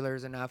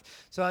particulars enough,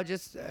 so I'll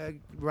just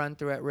run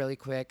through it really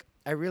quick.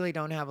 I really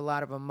don't have a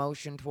lot of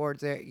emotion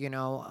towards it,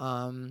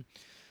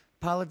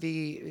 Paula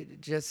V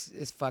just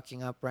is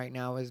fucking up right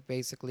now is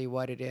basically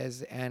what it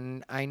is.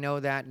 And I know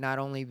that not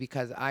only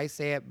because I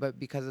say it, but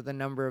because of the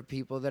number of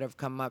people that have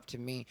come up to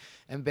me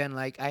and been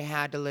like, I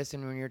had to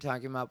listen when you're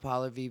talking about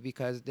Paula V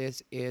because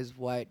this is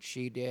what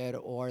she did,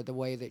 or the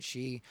way that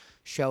she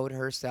showed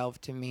herself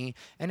to me.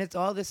 And it's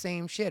all the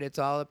same shit. It's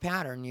all a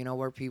pattern,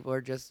 where people are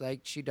just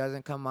like, she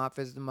doesn't come off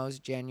as the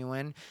most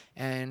genuine,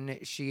 and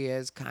she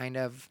is kind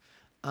of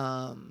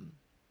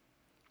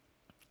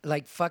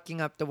like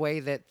fucking up the way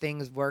that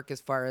things work, as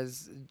far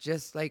as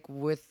just like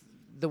with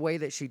the way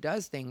that she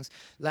does things.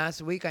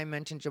 Last week I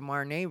mentioned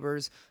Jamar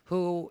Neighbors,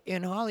 who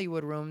in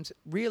Hollywood rooms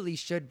really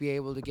should be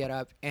able to get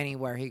up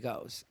anywhere he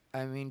goes.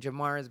 I mean,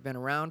 Jamar has been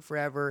around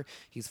forever.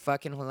 He's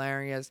fucking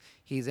hilarious.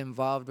 He's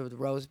involved with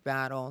Roast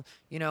Battle.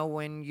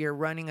 When you're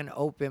running an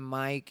open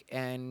mic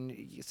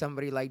and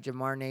somebody like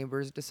Jamar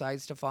Neighbors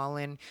decides to fall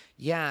in,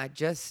 yeah,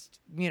 just,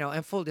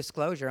 and full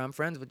disclosure, I'm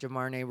friends with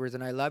Jamar Neighbors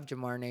and I love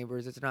Jamar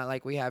Neighbors. It's not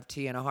like we have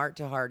tea and a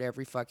heart-to-heart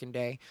every fucking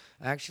day.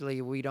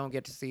 Actually, we don't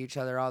get to see each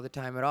other all the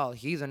time at all.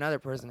 He's another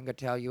person that could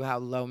tell you how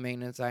low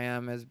maintenance I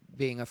am as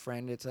being a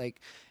friend. It's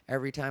like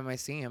every time I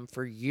see him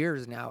for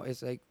years now,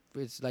 it's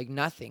like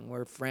nothing.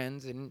 We're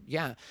friends, and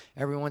yeah,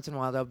 every once in a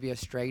while there'll be a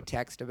stray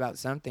text about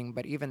something,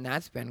 but even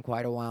that's been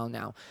quite a while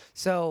now.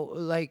 So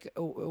like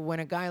when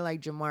a guy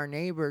like Jamar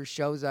Neighbors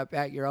shows up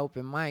at your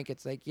open mic,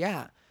 it's like,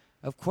 yeah,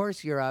 of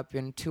course you're up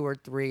in 2 or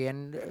 3,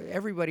 and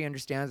everybody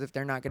understands if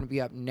they're not going to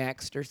be up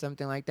next or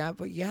something like that,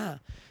 but yeah,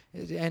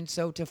 And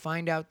so to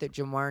find out that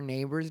Jamar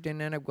Neighbors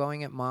didn't end up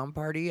going at Mom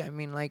Party, I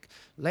mean, like,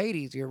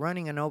 ladies, you're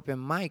running an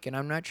open mic, and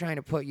I'm not trying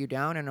to put you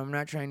down, and I'm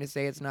not trying to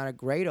say it's not a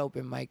great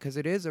open mic, because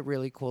it is a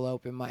really cool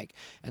open mic.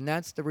 And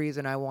that's the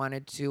reason I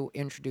wanted to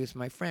introduce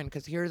my friend,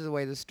 because here's the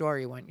way the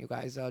story went, you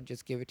guys. I'll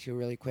just give it to you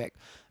really quick.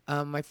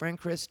 My friend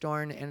Chris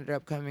Storn ended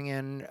up coming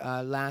in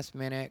last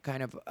minute,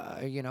 kind of,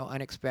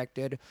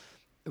 unexpected,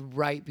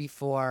 right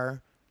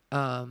before,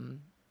 or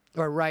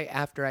right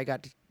after I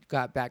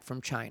got back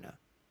from China.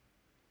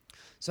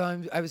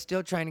 So I was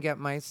still trying to get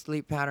my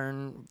sleep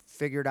pattern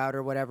figured out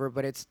or whatever,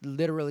 but it's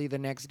literally the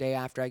next day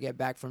after I get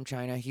back from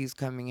China. He's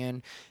coming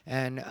in,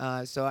 and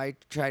so I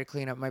try to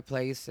clean up my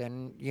place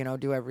and,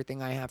 do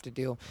everything I have to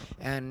do.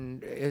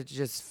 And it's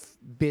just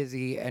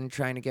busy and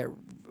trying to get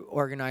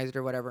organized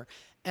or whatever.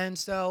 And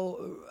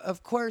so,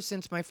 of course,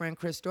 since my friend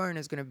Chris Doran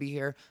is going to be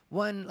here,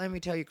 one, let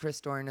me tell you,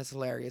 Chris Doran is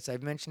hilarious.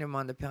 I've mentioned him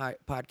on the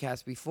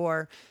podcast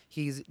before.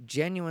 He's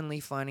genuinely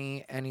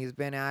funny, and he's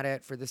been at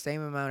it for the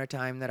same amount of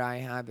time that I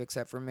have,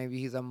 except for maybe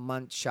he's a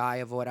month shy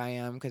of what I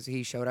am, because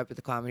he showed up at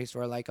the Comedy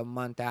Store like a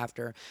month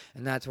after,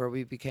 and that's where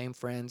we became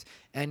friends.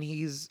 And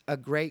he's a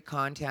great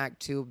contact,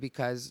 too,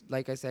 because,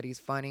 like I said, he's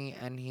funny,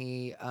 and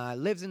he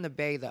lives in the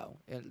Bay, though,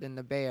 in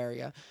the Bay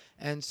Area.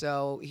 And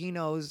so he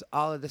knows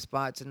all of the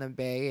spots in the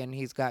Bay, and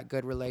he's got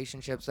good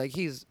relationships. Like,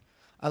 he's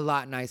a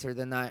lot nicer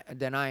than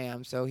I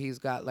am, so he's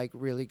got like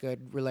really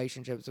good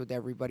relationships with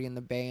everybody in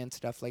the Bay and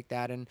stuff like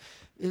that. And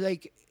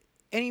like,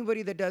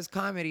 anybody that does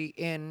comedy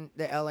in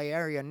the LA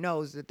area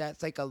knows that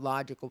that's like a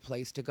logical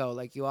place to go.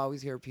 Like, you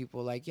always hear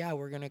people like, yeah,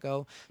 we're gonna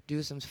go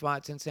do some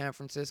spots in San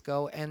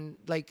Francisco, and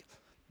like,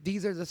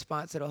 these are the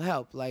spots that'll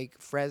help, like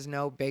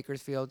Fresno,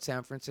 Bakersfield,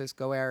 San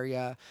Francisco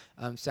area,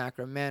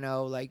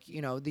 Sacramento. Like,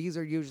 these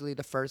are usually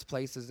the first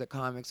places that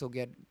comics will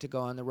get to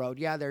go on the road.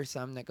 Yeah, there's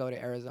some that go to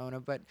Arizona,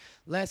 but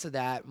less of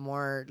that,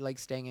 more like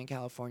staying in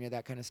California,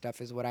 that kind of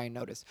stuff is what I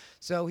noticed.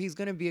 So he's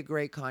going to be a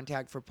great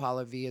contact for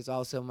Paula V, is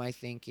also my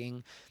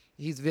thinking.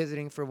 He's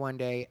visiting for one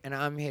day, and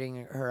I'm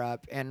hitting her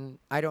up, and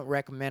I don't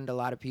recommend a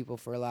lot of people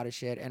for a lot of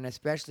shit, and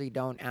especially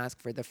don't ask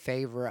for the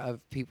favor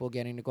of people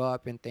getting to go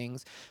up in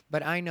things.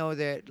 But I know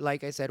that,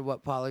 like I said,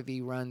 what Paula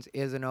V runs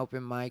is an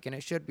open mic, and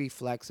it should be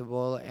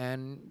flexible,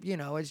 and,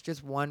 it's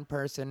just one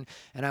person,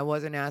 and I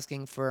wasn't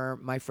asking for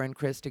my friend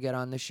Chris to get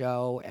on the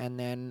show, and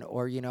then,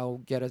 or,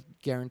 get a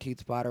guaranteed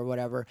spot or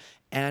whatever,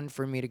 and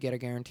for me to get a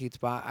guaranteed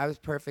spot. I was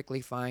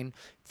perfectly fine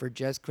for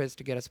just Chris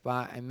to get a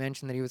spot. I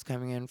mentioned that he was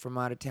coming in from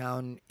out of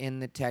town in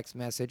the text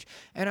message,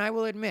 and I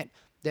will admit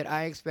that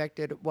I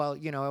expected, well,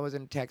 it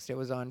wasn't text, it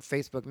was on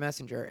Facebook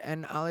Messenger,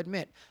 and I'll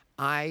admit,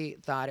 I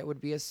thought it would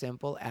be as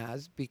simple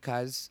as,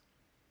 because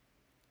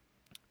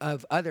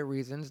of other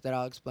reasons that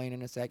I'll explain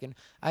in a second,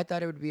 I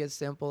thought it would be as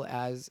simple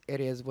as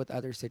it is with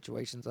other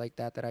situations like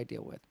that I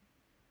deal with.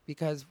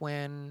 Because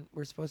when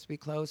we're supposed to be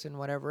close and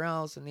whatever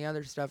else and the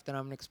other stuff that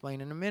I'm going to explain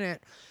in a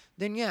minute,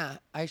 then yeah,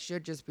 I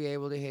should just be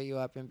able to hit you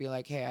up and be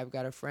like, hey, I've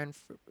got a friend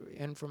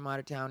in from out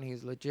of town.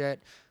 He's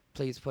legit.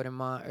 Please put him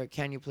on, or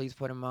can you please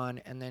put him on?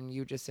 And then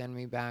you just send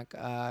me back,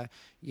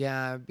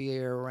 yeah, be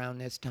here around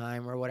this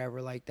time or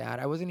whatever like that.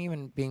 I wasn't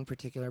even being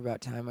particular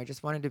about time. I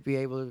just wanted to be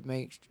able to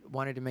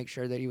make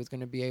sure that he was going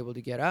to be able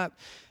to get up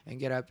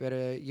at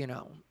a,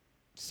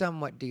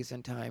 somewhat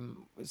decent time.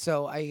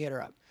 So I hit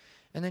her up.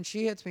 And then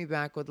she hits me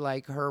back with,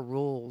 like, her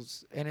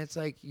rules. And it's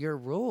like, your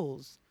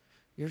rules?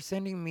 You're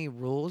sending me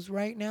rules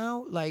right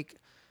now? Like,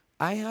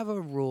 I have a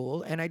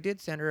rule, and I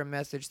did send her a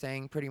message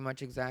saying pretty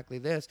much exactly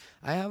this.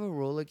 I have a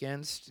rule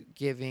against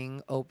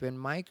giving open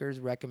micers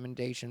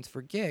recommendations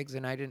for gigs,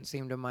 and I didn't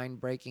seem to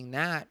mind breaking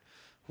that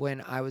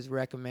when I was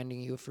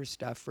recommending you for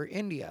stuff for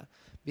India.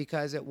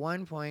 Because at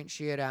one point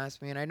she had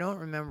asked me, and I don't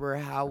remember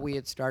how we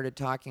had started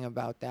talking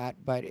about that,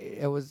 but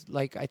it was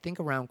like, I think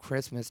around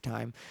Christmas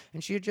time,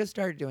 and she had just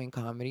started doing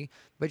comedy,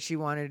 but she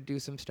wanted to do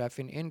some stuff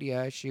in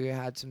India. She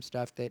had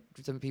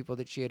some people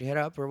that she had hit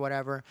up or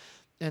whatever.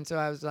 And so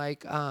I was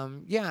like,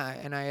 yeah,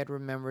 and I had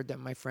remembered that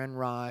my friend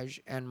Raj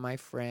and my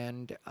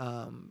friend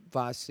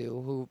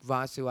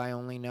Vasu I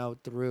only know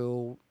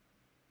through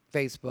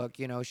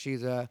Facebook.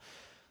 She's a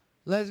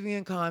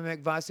lesbian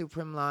comic. Vasu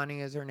Primlani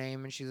is her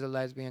name, and she's a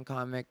lesbian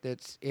comic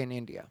that's in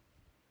India.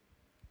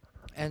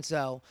 And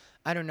so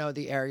I don't know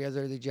the areas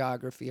or the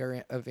geography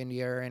of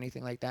India or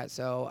anything like that.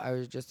 So I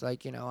was just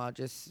like, I'll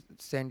just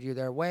send you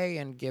their way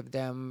and give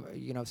them,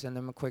 send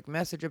them a quick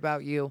message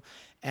about you.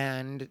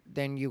 And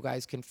then you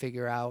guys can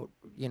figure out,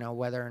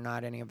 whether or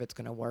not any of it's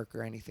going to work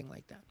or anything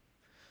like that.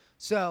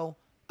 So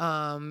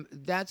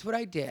that's what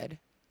I did.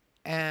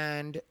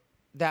 And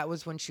that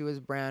was when she was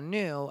brand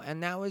new.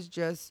 And that was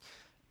just,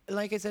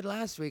 like I said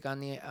last week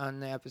on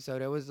the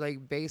episode, it was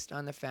like based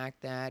on the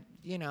fact that,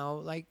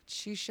 like,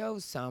 she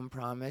shows some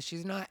promise.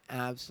 She's not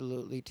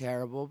absolutely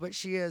terrible, but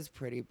she is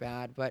pretty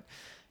bad. But,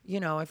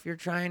 if you're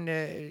trying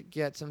to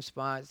get some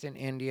spots in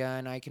India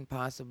and I can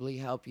possibly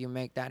help you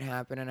make that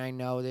happen, and I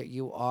know that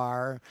you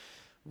are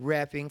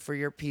repping for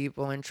your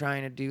people and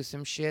trying to do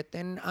some shit,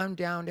 then I'm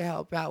down to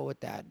help out with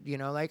that.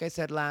 Like I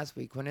said last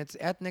week, when it's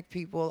ethnic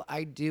people,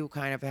 I do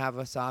kind of have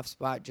a soft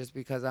spot just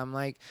because I'm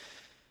like,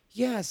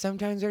 yeah,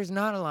 sometimes there's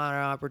not a lot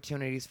of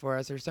opportunities for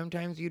us, or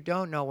sometimes you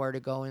don't know where to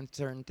go in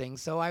certain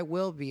things. So I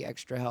will be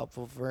extra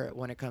helpful for it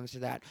when it comes to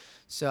that.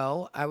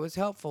 So I was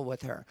helpful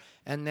with her.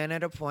 And then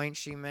at a point,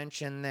 she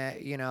mentioned that,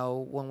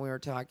 when we were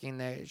talking,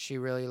 that she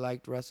really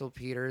liked Russell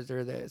Peters,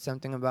 or that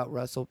something about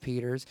Russell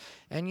Peters.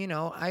 And,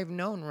 I've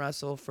known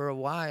Russell for a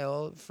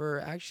while,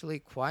 for actually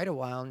quite a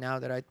while now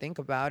that I think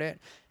about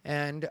it.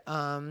 And,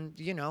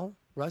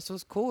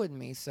 Russell's cool with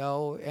me.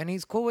 So, and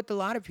he's cool with a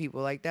lot of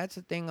people. Like, that's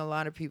the thing a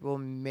lot of people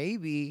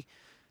maybe,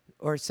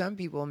 or some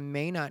people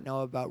may not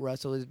know about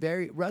Russell,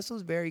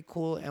 Russell's very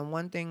cool. And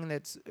one thing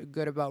that's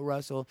good about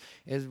Russell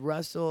is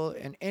Russell,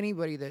 and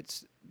anybody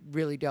that's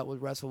really dealt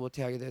with Russell will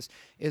tell you this,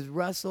 is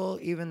Russell,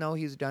 even though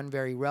he's done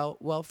very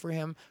well for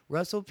him,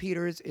 Russell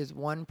Peters is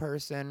one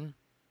person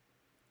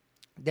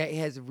that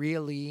has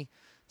really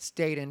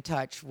stayed in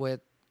touch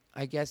with,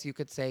 I guess you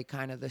could say,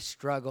 kind of the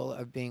struggle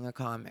of being a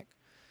comic.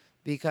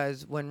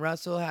 Because when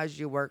Russell has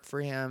you work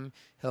for him,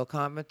 he'll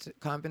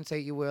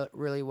compensate you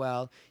really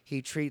well.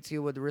 He treats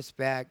you with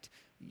respect.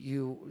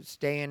 You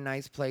stay in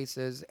nice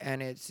places,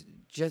 and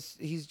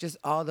he's just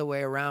all the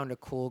way around a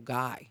cool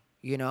guy,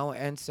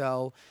 And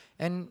so,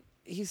 and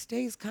he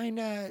stays kind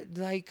of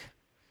like,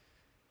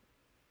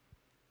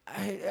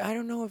 I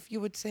don't know if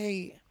you would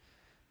say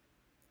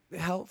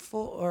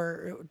helpful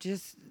or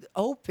just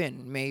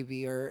open,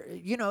 maybe, or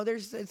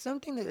there's it's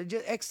something that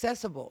just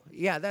accessible.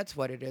 Yeah, that's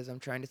what it is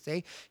I'm trying to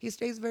say. He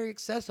stays very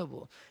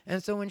accessible.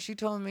 And so when she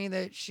told me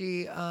that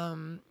she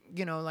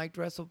liked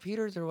Russell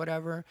Peters or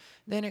whatever,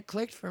 then it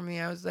clicked for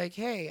me. I was like,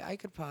 hey, I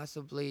could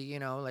possibly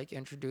like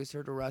introduce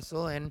her to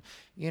Russell. And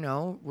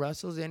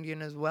Russell's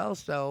Indian as well,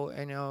 so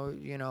I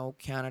know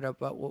Canada,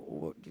 but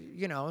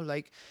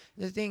like,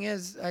 the thing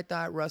is, I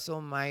thought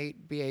Russell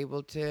might be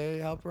able to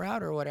help her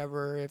out or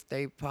whatever if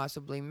they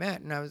possibly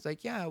met. And I was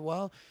like, yeah,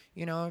 well,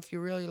 if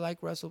you really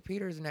like Russell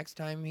Peters, next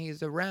time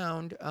he's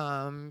around,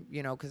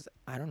 because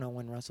I don't know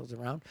when Russell's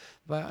around,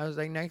 but I was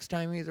like, next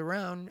time he's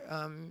around,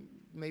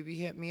 maybe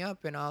hit me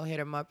up, and I'll hit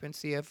him up and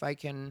see if I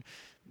can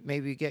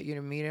maybe get you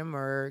to meet him,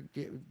 or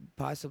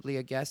possibly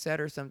a guest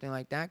set or something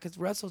like that, because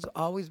Russell's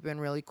always been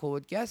really cool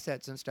with guest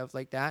sets and stuff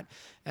like that.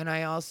 And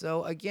I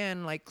also,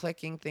 again, like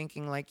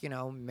thinking like,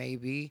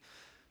 maybe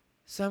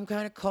some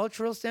kind of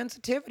cultural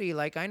sensitivity.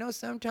 Like, I know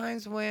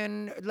sometimes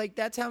when, like,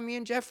 that's how me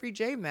and Jeffrey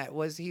J met,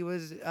 was he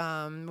was,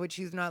 which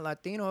he's not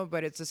Latino,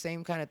 but it's the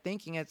same kind of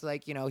thinking. It's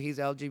like, he's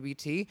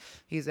LGBT.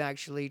 He's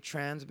actually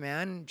trans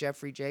man,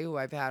 Jeffrey J, who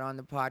I've had on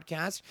the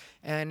podcast.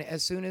 And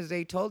as soon as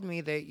they told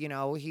me that,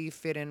 he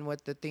fit in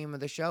with the theme of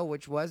the show,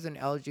 which was an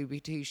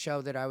LGBT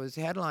show that I was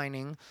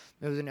headlining,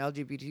 it was an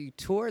LGBT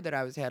tour that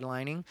I was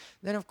headlining,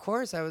 then of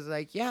course I was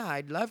like, yeah,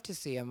 I'd love to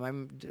see him.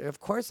 Of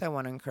course I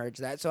want to encourage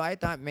that. So I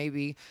thought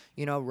maybe,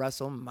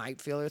 Russell might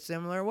feel a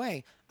similar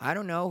way. I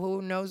don't know.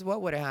 Who knows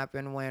what would have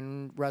happened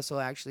when Russell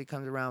actually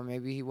comes around.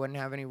 Maybe he wouldn't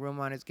have any room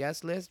on his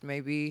guest list.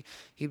 Maybe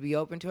he'd be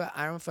open to it.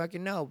 I don't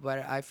fucking know.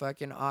 But I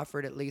fucking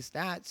offered at least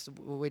that,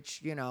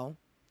 which,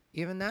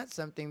 even that's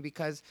something,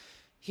 because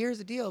here's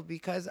the deal.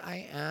 Because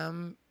I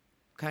am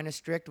kind of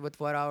strict with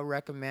what I'll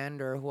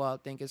recommend or who I'll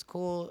think is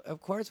cool.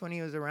 Of course, when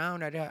he was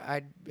around,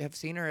 I'd have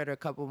seen her at a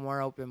couple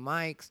more open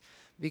mics,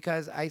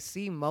 because I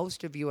see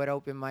most of you at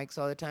open mics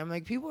all the time.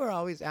 Like, people are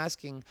always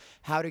asking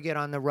how to get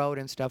on the road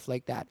and stuff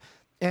like that.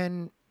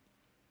 And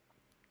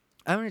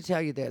I'm going to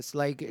tell you this,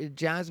 like,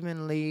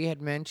 Jasmine Lee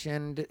had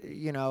mentioned,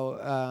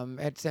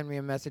 had sent me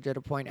a message at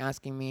a point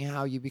asking me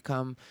how you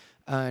become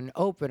an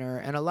opener.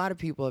 And a lot of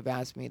people have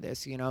asked me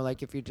this,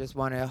 like, if you just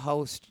want to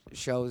host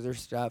shows or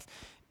stuff.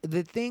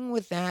 The thing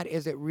with that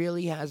is it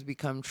really has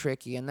become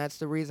tricky. And that's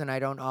the reason I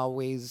don't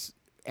always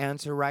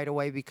answer right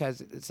away,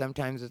 because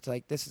sometimes it's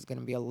like, this is going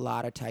to be a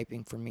lot of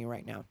typing for me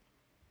right now.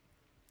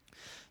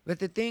 But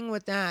the thing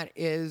with that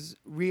is,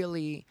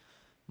 really,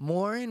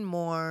 more and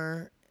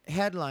more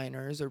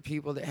headliners, or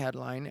people that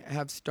headline,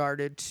 have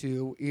started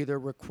to either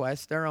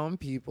request their own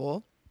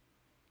people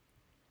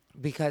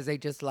because they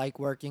just like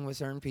working with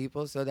certain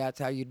people, so that's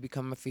how you'd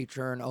become a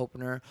feature or an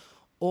opener.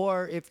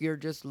 Or if you're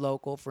just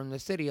local from the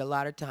city, a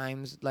lot of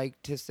times,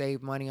 like, to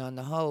save money on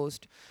the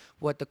host,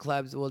 what the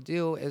clubs will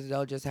do is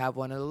they'll just have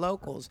one of the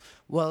locals.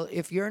 Well,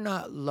 if you're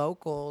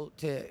local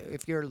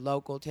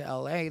to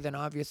LA, then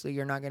obviously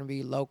you're not going to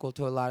be local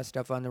to a lot of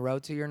stuff on the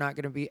road, so you're not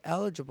going to be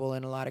eligible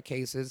in a lot of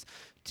cases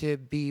to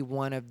be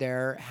one of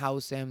their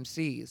house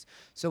MCs.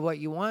 So what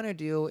you want to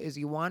do is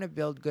you want to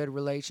build good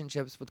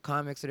relationships with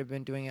comics that have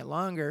been doing it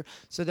longer,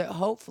 so that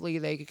hopefully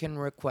they can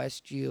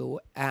request you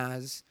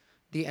as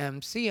the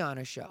MC on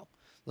a show.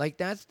 Like,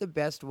 that's the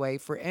best way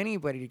for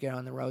anybody to get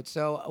on the road.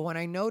 So when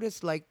I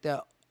noticed, like,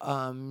 the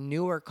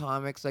newer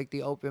comics, like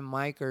the open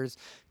micers,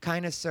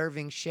 kind of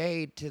serving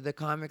shade to the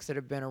comics that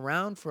have been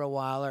around for a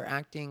while, or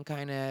acting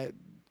kind of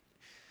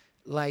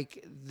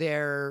like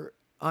they're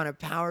on a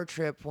power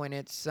trip when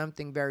it's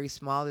something very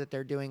small that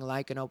they're doing,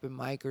 like an open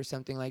mic or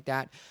something like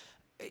that,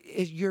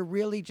 you're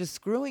really just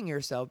screwing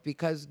yourself,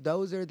 because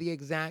those are the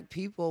exact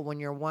people, when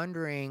you're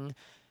wondering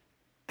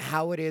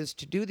how it is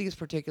to do these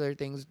particular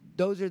things,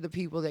 those are the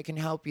people that can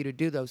help you to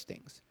do those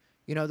things.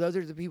 You know, those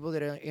are the people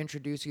that'll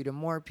introduce you to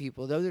more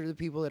people. Those are the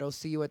people that'll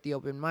see you at the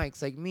open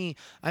mics. Like me,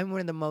 I'm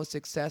one of the most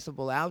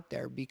accessible out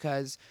there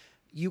because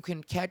you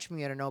can catch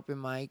me at an open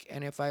mic,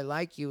 and if I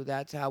like you,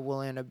 that's how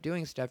we'll end up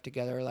doing stuff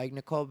together. Like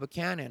Nicole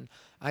Buchanan,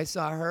 I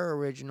saw her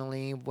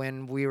originally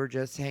when we were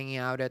just hanging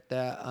out at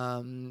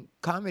the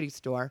Comedy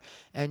Store,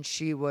 and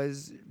she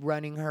was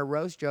running her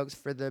roast jokes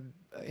for the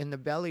in the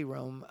belly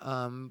room,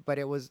 but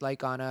it was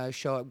like on a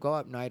show up go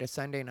up night, a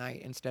Sunday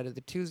night instead of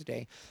the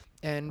Tuesday,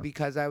 and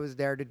because I was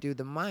there to do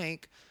the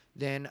mic,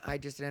 then I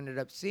just ended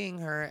up seeing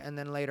her. And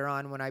then later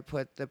on, when I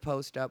put the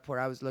post up where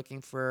I was looking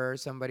for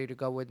somebody to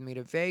go with me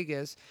to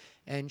Vegas,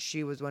 and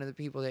she was one of the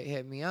people that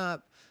hit me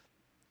up,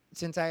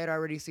 since I had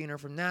already seen her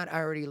from that, I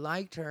already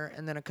liked her.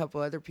 And then a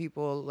couple other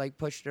people like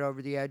pushed it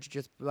over the edge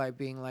just by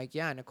being like,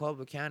 yeah, Nicole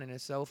Buchanan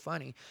is so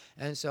funny.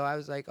 And so I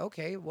was like,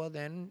 okay, well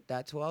then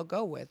that's who I'll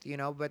go with, you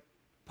know. But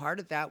part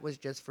of that was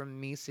just from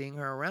me seeing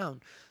her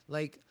around.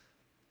 Like,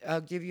 I'll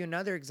give you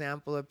another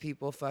example of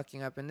people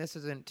fucking up, and this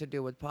isn't to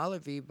do with Paula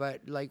V, but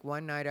like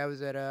one night I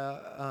was at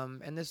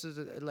and this was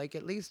like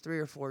at least 3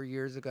 or 4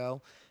 years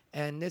ago,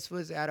 and this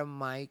was at a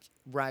mic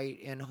right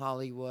in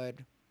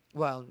Hollywood.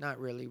 Well, not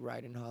really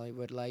right in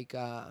Hollywood, like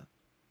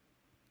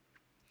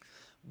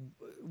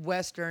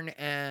Western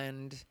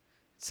and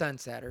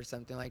Sunset or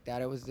something like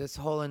that. It was this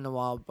hole in the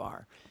wall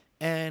bar,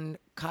 and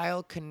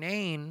Kyle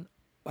Kinane.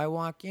 I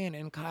walk in,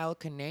 and Kyle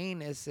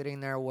Kinane is sitting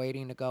there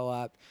waiting to go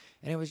up,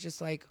 and it was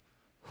just like,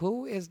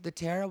 who is the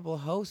terrible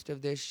host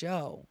of this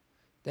show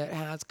that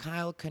has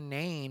Kyle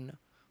Kinane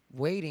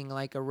waiting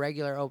like a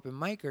regular open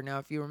micer? Now,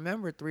 if you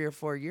remember 3 or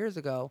 4 years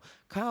ago,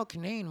 Kyle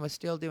Kinane was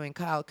still doing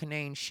Kyle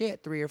Kinane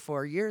shit 3 or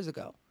 4 years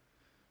ago.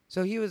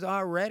 So he was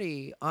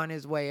already on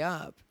his way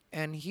up.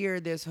 And here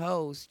this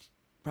host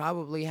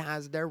probably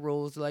has their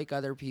rules like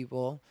other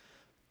people,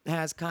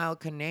 has Kyle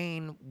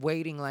Kinane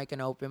waiting like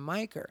an open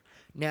micer.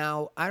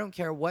 Now, I don't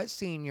care what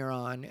scene you're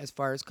on as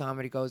far as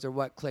comedy goes or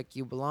what clique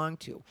you belong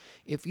to.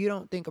 If you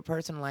don't think a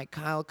person like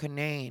Kyle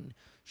Kinane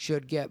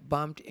should get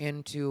bumped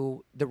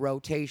into the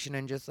rotation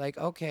and just like,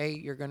 okay,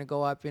 you're going to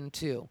go up in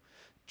 2,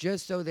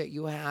 just so that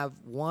you have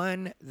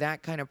one,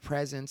 that kind of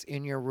presence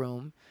in your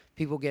room.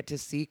 People get to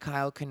see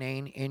Kyle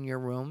Kinane in your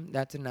room.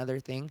 That's another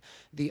thing.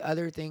 The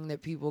other thing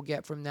that people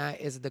get from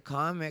that is the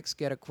comics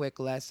get a quick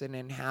lesson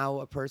in how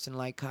a person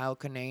like Kyle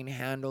Kinane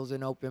handles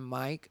an open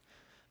mic.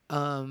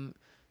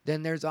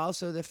 Then there's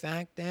also the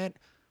fact that,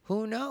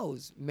 who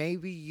knows,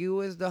 maybe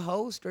you as the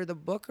host or the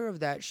booker of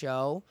that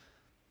show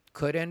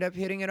could end up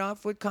hitting it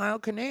off with Kyle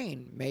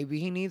Kinane. Maybe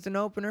he needs an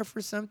opener for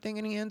something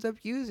and he ends up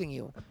using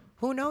you.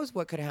 Who knows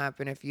what could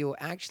happen if you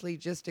actually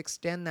just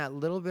extend that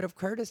little bit of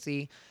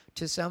courtesy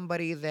to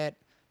somebody that,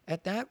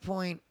 at that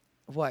point,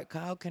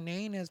 Kyle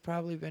Kinane has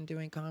probably been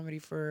doing comedy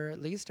for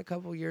at least a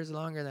couple years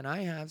longer than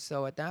I have.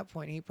 So at that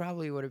point, he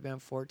probably would have been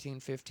 14,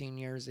 15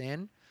 years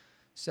in.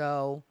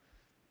 So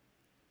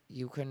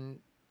you can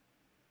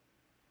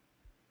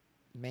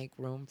make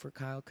room for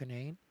Kyle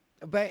Kinane.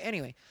 But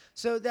anyway,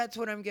 so that's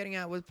what I'm getting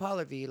at with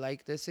Paula V.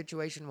 Like, the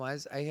situation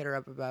was, I hit her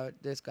up about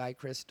this guy,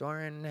 Chris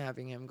Doran,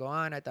 having him go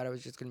on. I thought it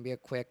was just going to be a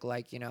quick,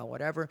 like, you know,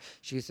 whatever.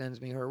 She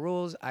sends me her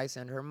rules. I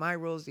send her my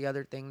rules. The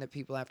other thing that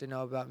people have to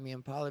know about me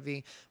and Paula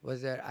V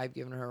was that I've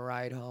given her a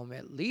ride home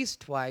at least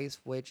twice,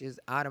 which is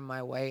out of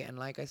my way. And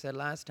like I said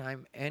last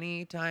time,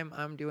 anytime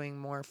I'm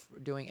doing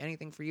doing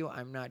anything for you,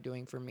 I'm not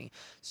doing for me.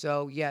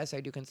 So, yes, I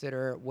do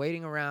consider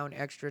waiting around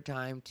extra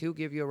time to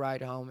give you a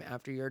ride home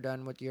after you're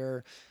done with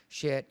your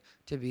shit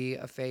to be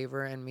a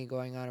favor and me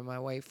going out of my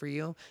way for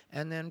you.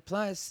 And then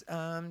plus,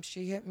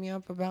 she hit me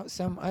up about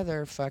some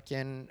other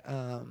fucking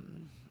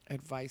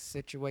advice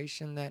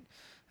situation that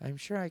I'm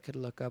sure I could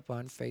look up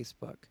on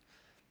Facebook.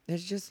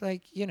 It's just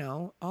like, you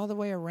know, all the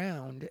way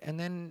around. And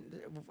then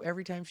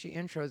every time she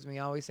intros me,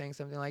 always saying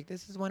something like,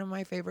 this is one of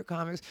my favorite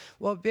comics.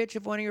 Well, bitch,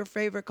 if one of your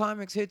favorite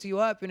comics hits you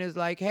up and is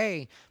like,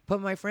 hey, put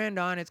my friend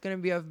on, it's going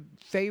to be a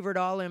favorite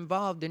all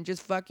involved, and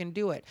just fucking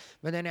do it.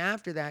 But then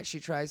after that, she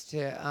tries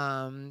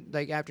to,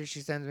 like, after she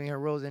sends me her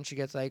rules, and she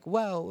gets like,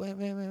 well,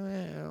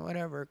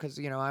 whatever. Because,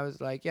 you know, I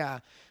was like, yeah,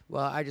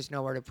 well, I just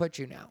know where to put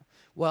you now.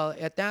 Well,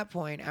 at that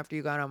point, after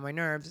you got on my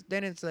nerves,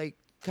 then it's like,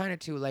 kind of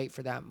too late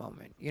for that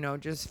moment. You know,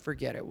 just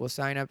forget it. We'll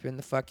sign up in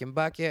the fucking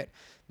bucket.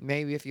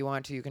 Maybe if you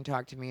want to, you can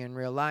talk to me in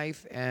real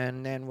life,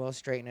 and then we'll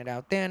straighten it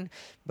out then.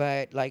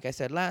 But like I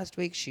said last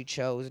week, she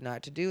chose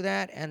not to do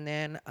that. And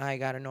then I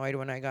got annoyed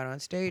when I got on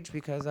stage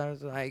because I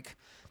was like,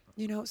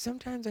 you know,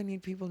 sometimes I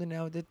need people to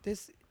know that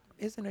this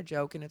isn't a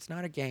joke and it's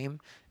not a game.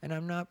 And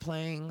I'm not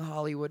playing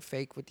Hollywood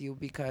fake with you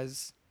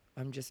because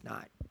I'm just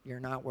not.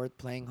 You're not worth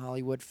playing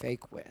Hollywood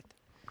fake with.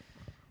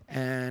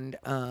 And,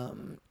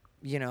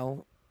 you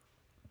know,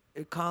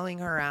 calling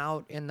her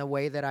out in the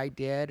way that I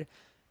did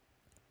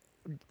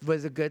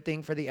was a good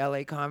thing for the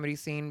LA comedy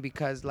scene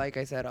because, like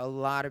I said, a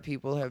lot of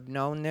people have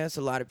known this,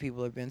 a lot of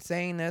people have been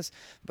saying this,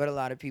 but a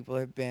lot of people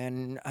have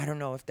been, I don't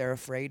know if they're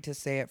afraid to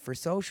say it for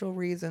social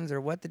reasons or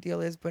what the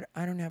deal is, but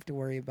I don't have to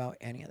worry about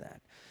any of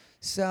that.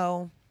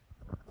 So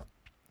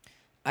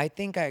I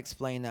think I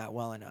explained that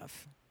well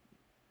enough.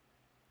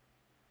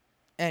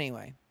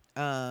 Anyway,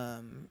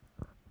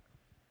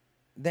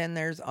 then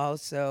there's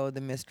also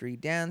the Mystery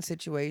Dan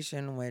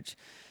situation, which,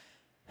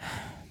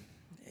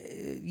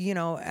 you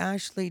know,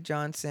 Ashley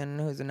Johnson,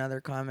 who's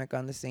another comic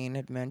on the scene,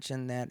 had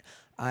mentioned that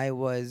I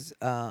was,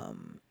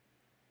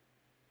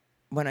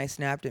 when I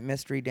snapped at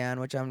Mystery Dan,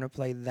 which I'm going to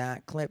play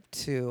that clip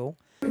too.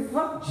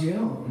 Fuck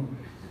June.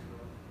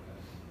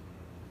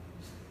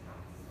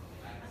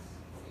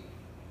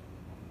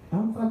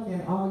 I'm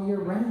fucking all year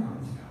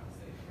round.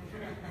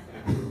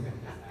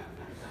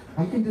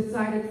 I can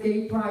decide it's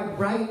gay pride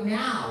right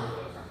now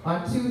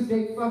on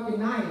Tuesday fucking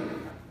night.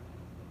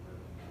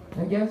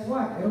 And guess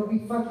what? It'll be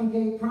fucking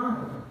gay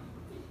pride.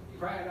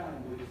 Try it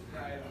on, dude.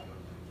 Try it on.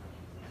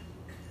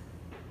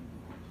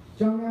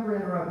 Don't ever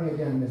interrupt me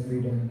again,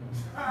 Mystery Dan.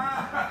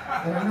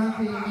 And I'm not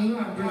being mean,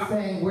 I'm just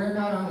saying we're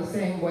not on the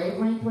same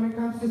wavelength when it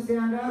comes to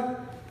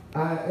stand-up.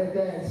 It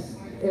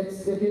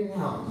didn't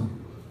help.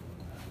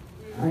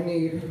 I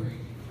need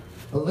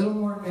a little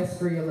more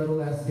mystery, a little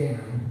less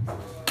Dan.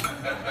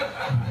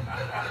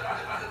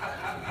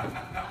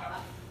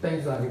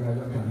 Thanks a lot, you guys.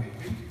 Okay.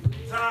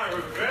 Ty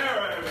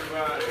Rivera,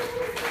 everybody.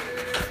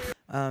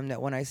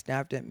 That when I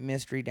snapped at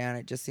Mystery Dan,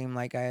 it just seemed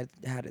like I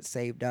had it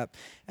saved up.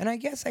 And I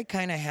guess I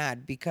kind of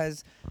had,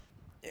 because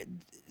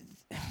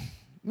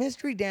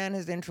Mystery Dan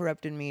has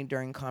interrupted me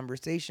during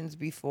conversations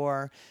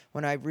before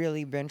when I've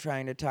really been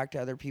trying to talk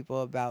to other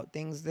people about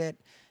things that,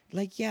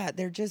 like, yeah,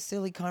 they're just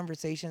silly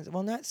conversations.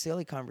 Well, not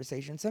silly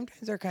conversations.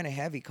 Sometimes they're kind of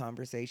heavy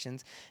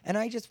conversations. And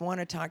I just want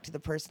to talk to the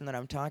person that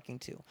I'm talking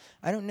to.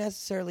 I don't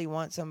necessarily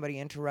want somebody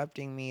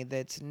interrupting me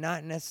that's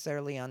not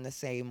necessarily on the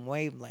same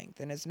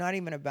wavelength. And it's not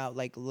even about,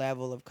 like,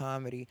 level of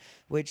comedy,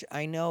 which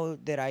I know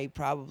that I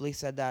probably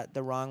said that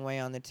the wrong way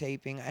on the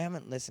taping. I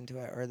haven't listened to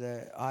it, or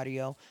the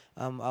audio.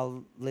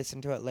 I'll listen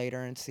to it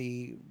later and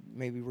see,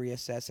 maybe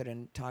reassess it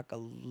and talk a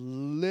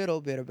little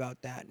bit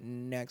about that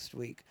next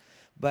week.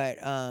 But,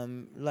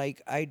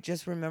 like, I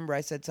just remember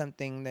I said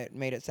something that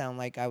made it sound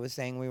like I was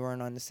saying we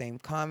weren't on the same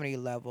comedy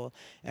level.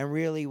 And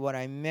really what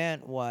I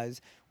meant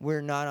was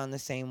we're not on the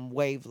same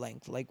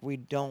wavelength. Like, we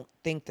don't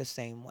think the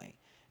same way.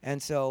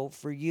 And so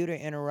for you to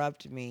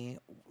interrupt me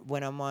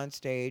when I'm on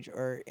stage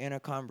or in a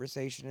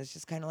conversation, it's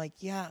just kind of like,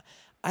 yeah,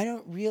 I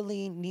don't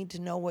really need to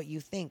know what you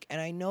think.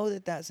 And I know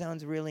that that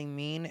sounds really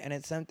mean, and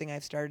it's something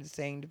I've started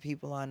saying to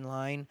people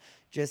online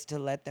just to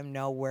let them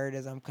know where it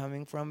is I'm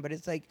coming from. But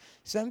it's like,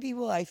 some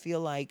people I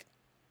feel like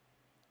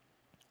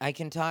I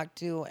can talk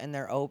to and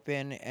they're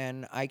open,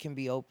 and I can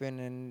be open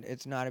and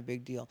it's not a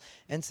big deal.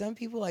 And some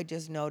people, I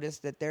just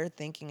noticed that their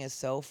thinking is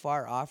so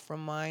far off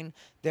from mine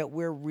that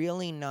we're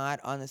really not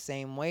on the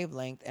same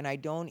wavelength, and I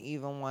don't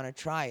even want to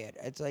try it.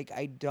 It's like,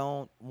 I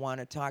don't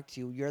want to talk to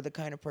you. You're the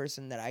kind of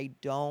person that I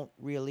don't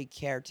really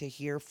care to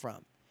hear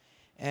from.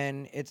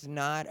 And it's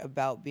not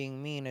about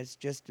being mean. It's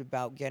just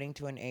about getting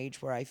to an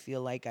age where I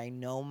feel like I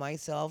know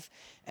myself,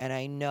 and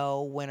I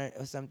know when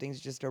something's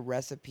just a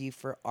recipe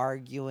for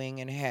arguing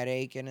and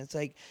headache. And it's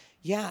like,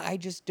 yeah, I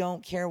just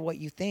don't care what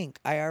you think.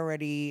 I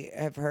already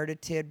have heard a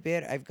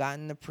tidbit. I've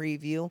gotten the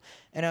preview,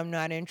 and I'm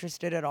not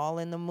interested at all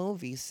in the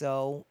movie.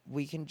 So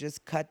we can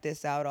just cut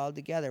this out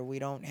altogether. We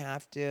don't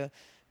have to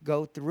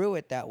go through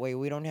it that way.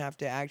 We don't have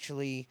to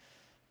actually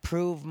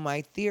prove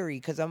my theory,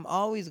 because I'm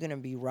always going to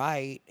be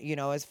right, you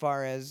know, as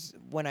far as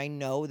when I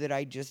know that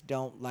I just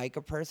don't like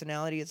a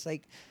personality. It's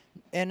like,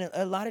 and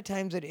a lot of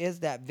times it is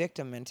that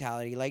victim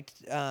mentality. Like,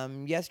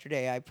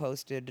 yesterday I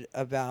posted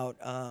about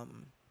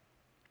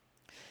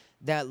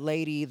that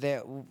lady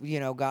that,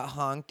 you know, got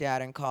honked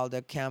at and called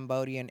a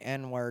Cambodian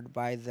N-word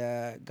by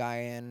the guy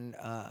in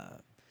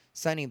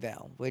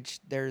Sunnyvale, which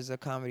there's a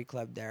comedy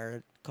club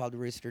there called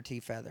Rooster T.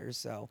 Feathers,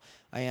 so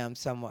I am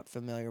somewhat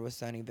familiar with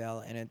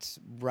Sunnyvale, and it's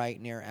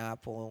right near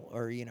Apple,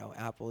 or, you know,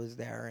 Apple is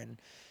there, and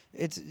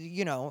it's,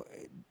 you know,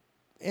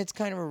 it's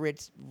kind of a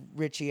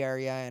richy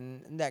area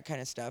and that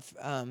kind of stuff.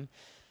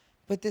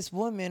 But this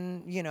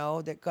woman, you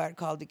know, that got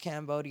called the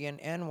Cambodian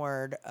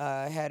N-word,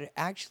 had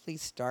actually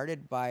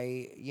started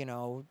by, you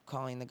know,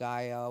 calling the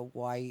guy a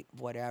white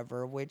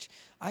whatever, which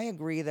I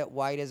agree that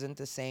white isn't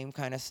the same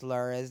kind of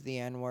slur as the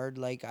N-word.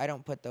 Like, I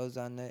don't put those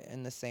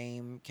in the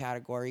same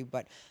category,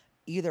 but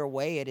either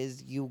way, it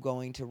is you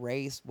going to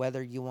race,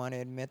 whether you want to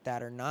admit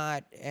that or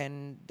not,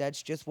 and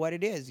that's just what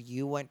it is.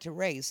 You went to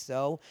race,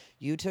 so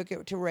you took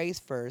it to race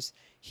first.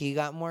 He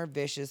got more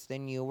vicious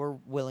than you were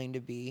willing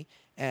to be,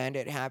 and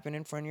it happened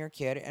in front of your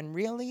kid. And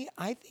really,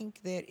 I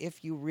think that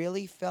if you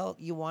really felt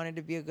you wanted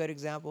to be a good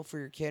example for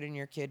your kid, and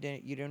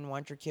you didn't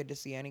want your kid to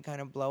see any kind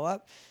of blow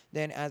up,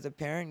 then as a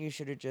parent, you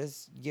should have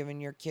just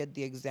given your kid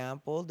the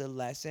example, the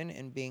lesson,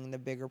 and being the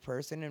bigger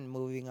person and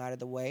moving out of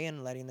the way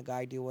and letting the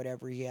guy do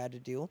whatever he had to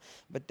do.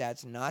 But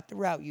that's not the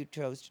route you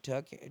chose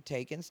to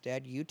take.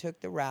 Instead, you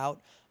took the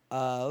route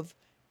of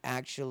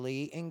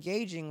actually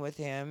engaging with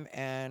him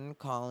and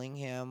calling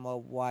him a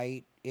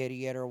white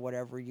idiot, or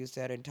whatever you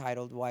said,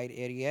 entitled white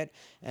idiot,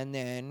 and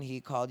then he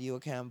called you a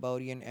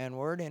Cambodian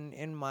N-word, and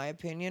in my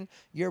opinion,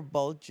 you're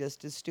both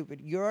just as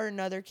stupid. You're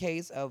another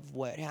case of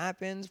what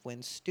happens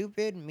when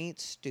stupid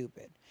meets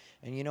stupid.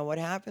 And you know what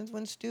happens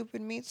when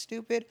stupid meets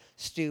stupid?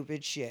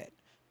 Stupid shit.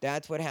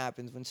 That's what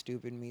happens when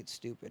stupid meets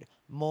stupid.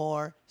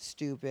 More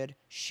stupid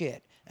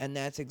shit. And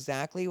that's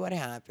exactly what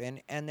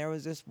happened. And there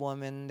was this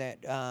woman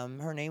that,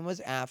 her name was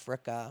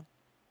Africa.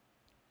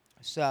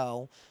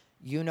 So,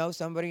 you know,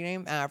 somebody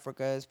named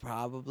Africa is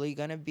probably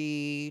going to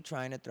be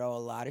trying to throw a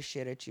lot of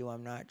shit at you.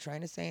 I'm not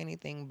trying to say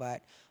anything,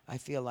 but I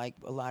feel like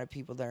a lot of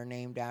people that are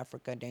named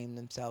Africa name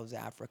themselves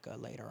Africa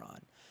later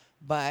on.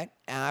 But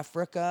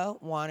Africa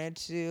wanted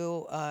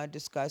to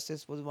discuss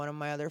this with one of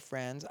my other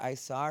friends. I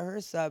saw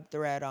her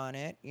sub-thread on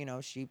it. You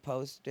know, she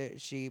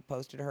posted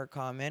her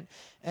comment.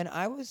 And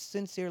I was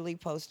sincerely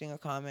posting a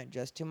comment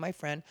just to my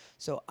friend,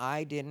 so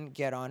I didn't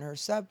get on her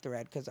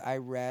sub-thread because I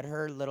read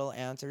her little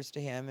answers to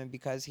him. And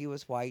because he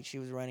was white, she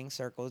was running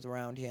circles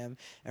around him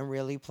and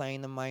really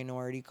playing the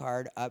minority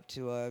card up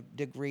to a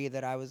degree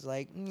that I was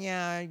like,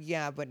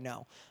 yeah, but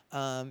no.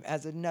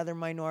 As another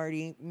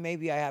minority,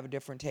 maybe I have a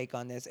different take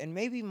on this. And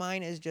maybe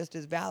mine is just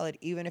as valid,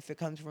 even if it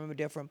comes from a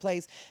different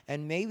place.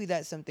 And maybe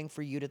that's something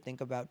for you to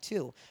think about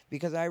too.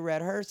 Because I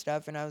read her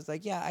stuff and I was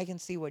like, yeah, I can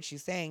see what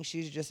she's saying.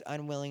 She's just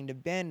unwilling to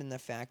bend in the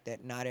fact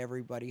that not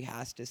everybody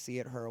has to see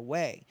it her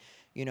way.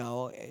 You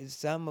know,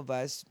 some of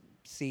us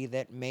see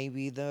that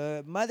maybe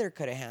the mother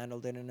could have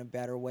handled it in a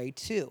better way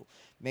too.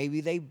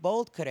 Maybe they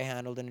both could have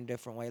handled it in a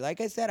different way.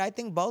 Like I said, I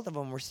think both of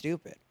them were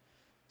stupid.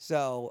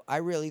 So I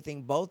really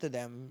think both of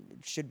them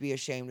should be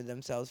ashamed of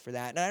themselves for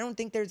that. And I don't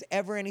think there's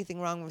ever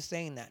anything wrong with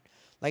saying that.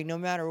 Like, no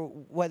matter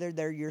whether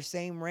they're your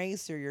same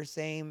race or your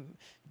same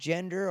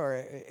gender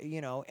or,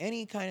 you know,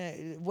 any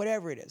kind of,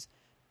 whatever it is.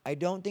 I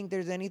don't think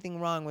there's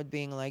anything wrong with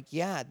being like,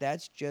 yeah,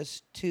 that's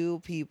just two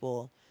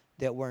people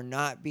that were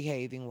not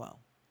behaving well.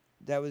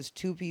 That was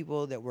two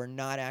people that were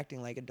not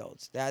acting like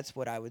adults. That's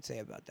what I would say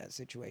about that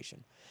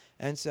situation.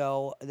 And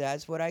so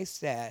that's what I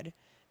said.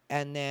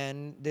 And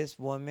then this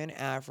woman,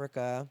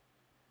 Africa,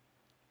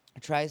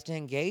 tries to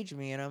engage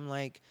me. And I'm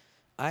like,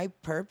 I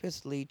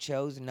purposely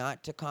chose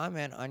not to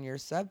comment on your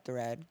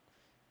subthread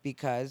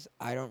because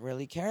I don't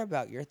really care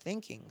about your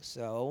thinking.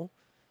 So,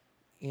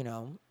 you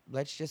know,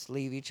 let's just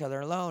leave each other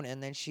alone.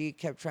 And then she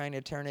kept trying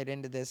to turn it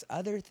into this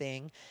other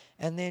thing.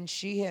 And then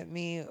she hit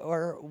me,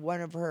 or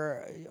one of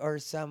her, or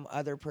some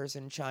other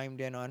person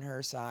chimed in on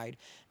her side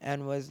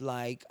and was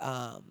like,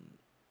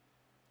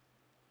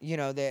 you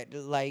know, that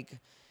like,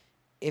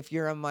 if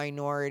you're a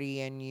minority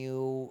and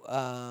you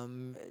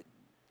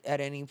at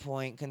any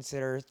point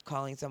consider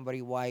calling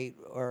somebody white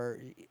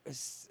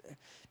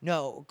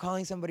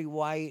calling somebody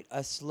white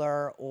a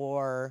slur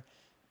or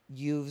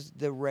use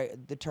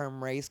the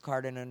term race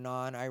card in a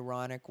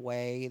non-ironic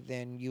way,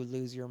 then you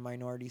lose your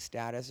minority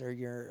status or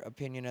your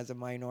opinion as a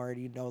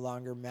minority no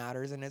longer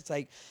matters. And it's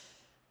like,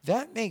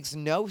 that makes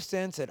no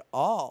sense at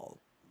all.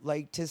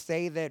 Like, to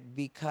say that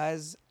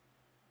because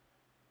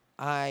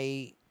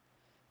I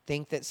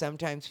think that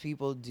sometimes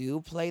people do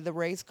play the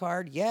race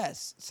card.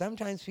 Yes,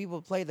 sometimes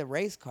people play the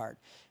race card.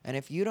 And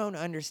if you don't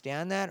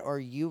understand that or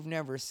you've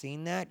never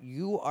seen that,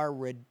 you are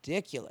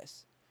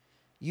ridiculous.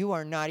 You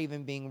are not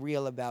even being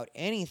real about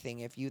anything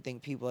if you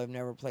think people have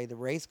never played the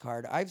race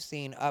card. I've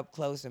seen up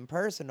close and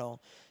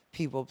personal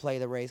people play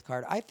the race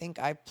card. I think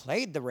I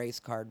played the race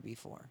card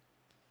before.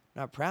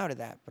 Not proud of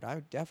that, but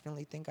I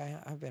definitely think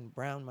I've been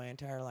brown my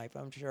entire life.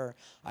 I'm sure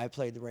I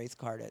played the race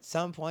card. At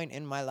some point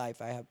in my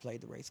life, I have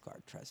played the race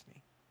card, trust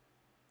me.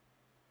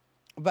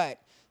 But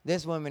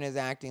this woman is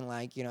acting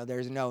like, you know,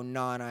 there's no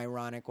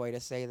non-ironic way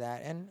to say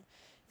that. And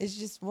it's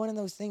just one of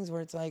those things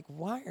where it's like,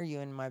 why are you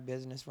in my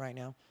business right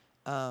now?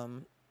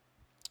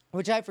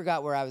 Which I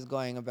forgot where I was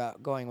going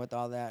with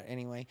all that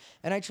anyway.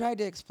 And I tried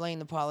to explain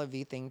the Paula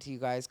V thing to you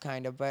guys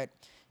kind of, but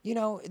you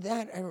know,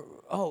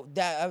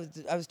 I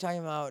was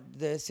talking about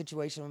the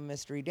situation with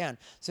Mystery Dan.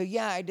 So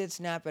yeah, I did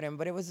snap at him,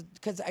 but it was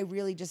because I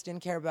really just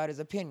didn't care about his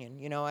opinion.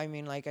 You know, I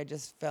mean, like, I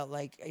just felt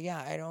like,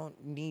 yeah, I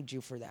don't need you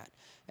for that.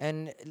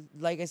 And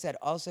like I said,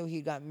 also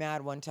he got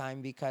mad one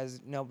time because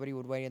nobody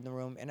would wait in the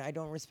room. And I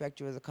don't respect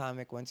you as a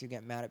comic once you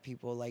get mad at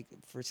people like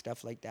for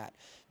stuff like that.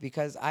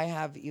 Because I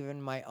have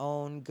even my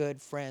own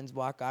good friends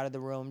walk out of the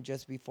room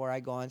just before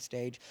I go on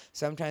stage.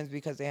 Sometimes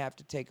because they have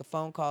to take a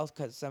phone call,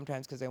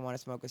 sometimes because they want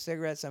to smoke a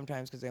cigarette,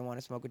 sometimes because they want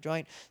to smoke a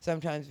joint,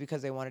 sometimes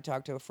because they want to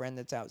talk to a friend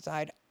that's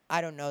outside. I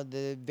don't know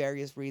the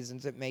various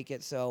reasons that make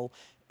it so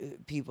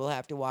people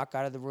have to walk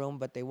out of the room,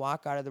 but they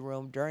walk out of the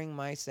room during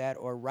my set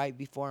or right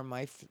before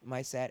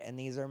my set, and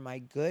these are my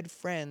good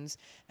friends,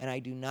 and I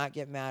do not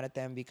get mad at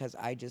them because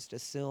I just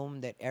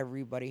assume that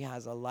everybody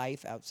has a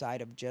life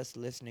outside of just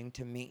listening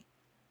to me.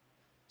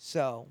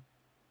 So,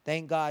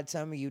 thank God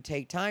some of you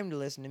take time to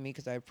listen to me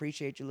because I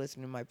appreciate you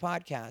listening to my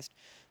podcast.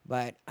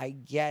 But I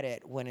get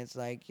it when it's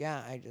like,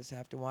 yeah, I just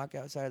have to walk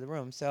outside of the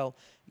room. So,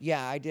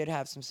 yeah, I did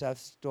have some stuff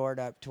stored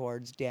up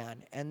towards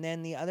Dan. And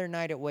then the other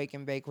night at Wake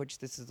and Bake, which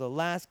this is the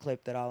last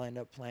clip that I'll end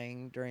up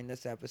playing during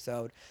this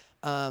episode,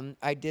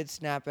 I did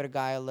snap at a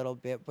guy a little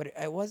bit. But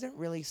it wasn't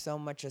really so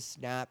much a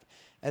snap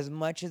as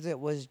much as it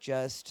was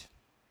just...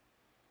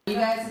 You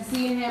guys have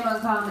seen him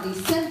on Comedy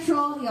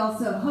Central. He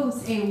also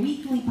hosts a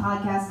weekly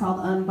podcast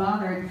called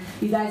Unbothered.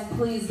 You guys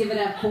please give it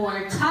up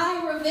for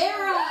Ty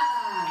Rivera.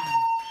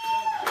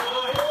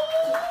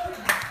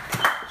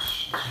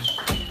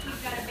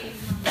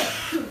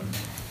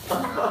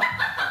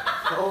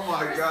 Oh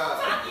my God.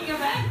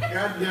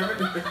 God damn it.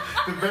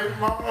 The baby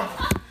mama,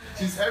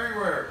 she's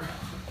everywhere.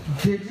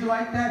 Did you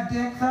like that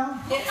dick, though?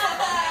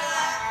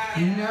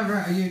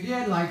 You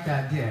did like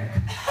that dick.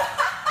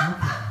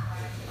 Okay.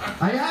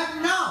 I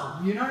have no,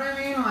 you know what I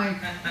mean? Like,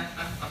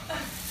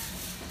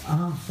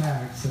 I'm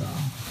fag, so.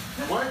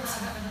 What?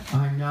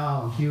 I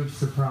know, huge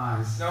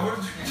surprise. Now,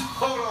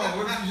 hold on,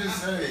 what did you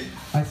just say?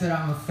 I said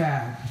I'm a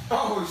fag.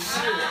 Oh,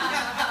 shit.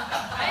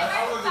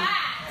 I wasn't,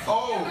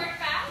 oh,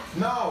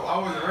 no, I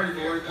wasn't ready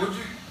for it. Would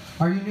you?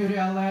 Are you new to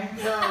LA?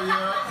 Hell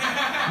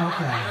yeah.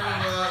 Okay.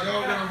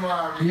 Never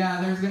mind me.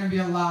 Yeah, there's gonna be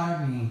a lot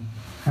of me.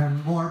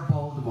 And more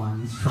bold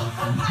ones, trust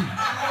me.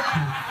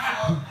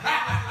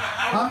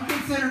 I'm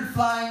considered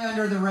flying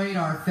under the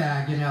radar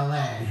fag in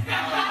LA.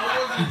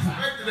 I wasn't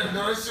expecting that,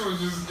 though. That shit was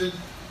just...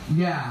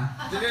 Yeah.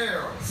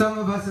 Damn. Some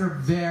of us are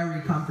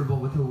very comfortable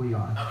with who we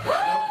are. No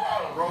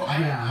problem, bro.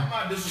 Yeah. I'm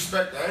not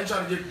disrespecting. I ain't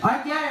trying to get...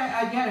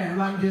 I get it.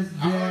 I'm just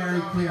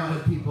very clear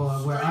with people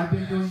where I've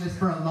been doing this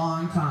for a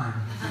long time.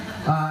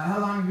 How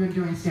long have you been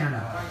doing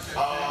stand-up?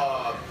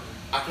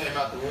 I came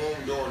out the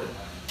womb doing it.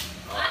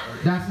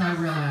 That's not a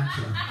real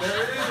answer.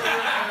 There is a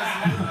real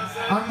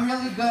answer. I'm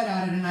really good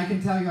at it, and I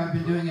can tell you I've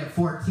been doing it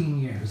 14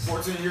 years.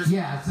 14 years?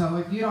 Yeah, so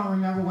if you don't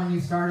remember when you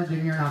started,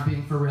 then you're not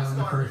being for real in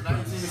the first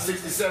place.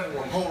 1967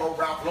 when Polo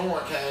Ralph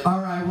Lauren came.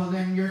 All right, well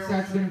then your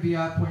set's going to be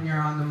up when you're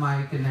on the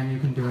mic, and then you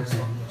can do it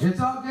then. It's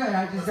all good.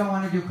 I just don't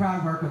want to do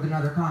crowd work with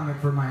another comic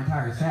for my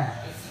entire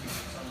set.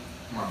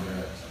 My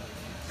bad.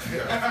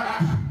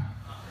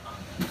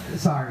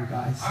 Sorry,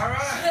 guys. All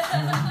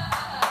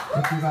right.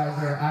 If you guys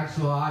are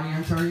actual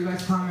audience, are you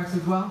guys comics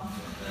as well?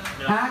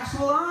 No.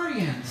 Actual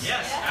audience?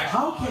 Yes.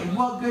 Actual okay,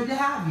 well, good to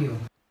have you.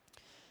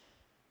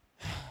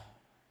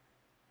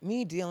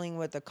 Me dealing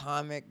with a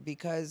comic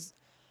because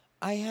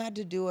I had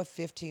to do a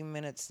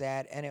 15-minute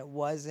set, and it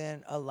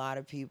wasn't a lot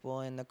of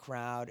people in the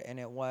crowd, and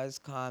it was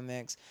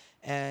comics.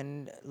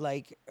 And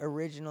like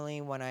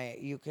originally when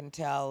you can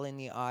tell in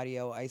the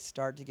audio, I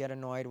start to get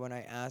annoyed when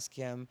I ask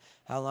him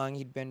how long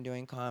he'd been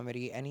doing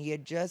comedy, and he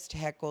had just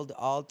heckled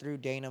all through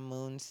Dana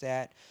Moon's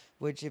set,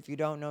 which if you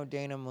don't know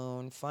Dana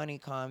Moon, funny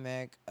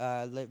comic,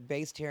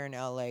 based here in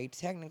LA,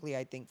 technically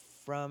I think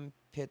from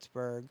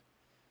Pittsburgh.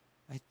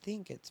 I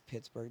think it's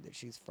Pittsburgh that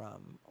she's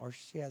from, or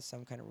she has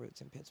some kind of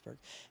roots in Pittsburgh.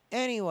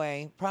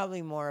 Anyway,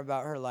 probably more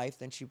about her life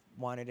than she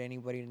wanted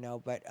anybody to know,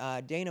 but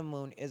Dana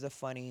Moon is a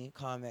funny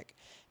comic.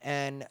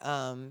 And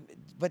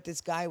but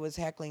this guy was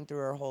heckling through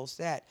her whole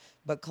set,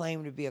 but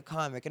claimed to be a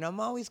comic. And I'm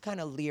always kind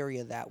of leery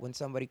of that when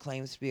somebody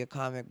claims to be a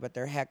comic, but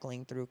they're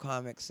heckling through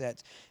comic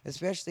sets,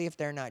 especially if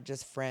they're not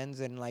just friends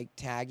and like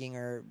tagging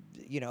or,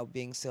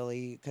 being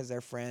silly because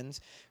they're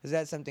friends. Because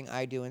that's something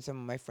I do and some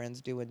of my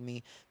friends do with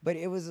me. But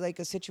it was like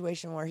a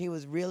situation where he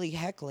was really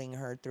heckling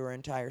her through her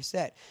entire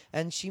set.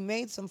 And she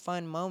made some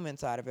fun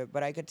moments out of it,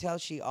 but I could tell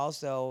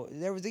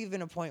there was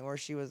even a point where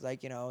she was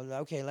like,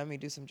 okay, let me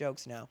do some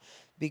jokes now.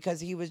 Because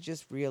he was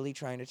just really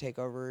trying to take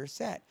over her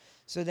set.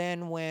 So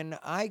then when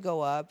I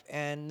go up,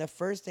 and the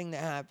first thing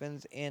that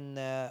happens in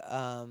the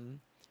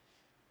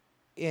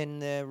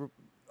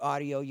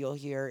audio you'll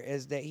hear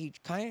is that he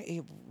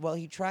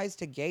tries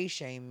to gay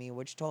shame me,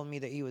 which told me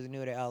that he was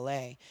new to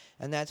LA,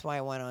 and that's why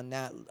I went on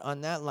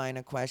that line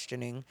of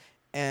questioning,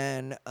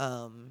 and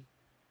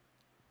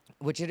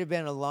which it had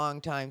been a long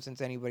time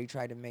since anybody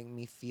tried to make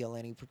me feel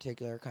any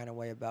particular kind of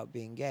way about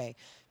being gay,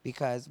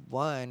 because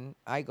one,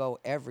 I go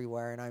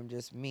everywhere and I'm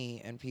just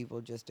me and people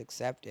just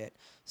accept it.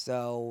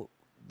 So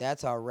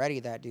that's already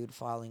that dude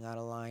falling out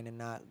of line and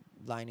not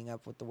lining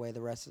up with the way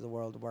the rest of the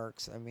world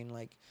works. I mean,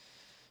 like,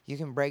 you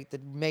can break the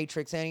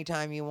matrix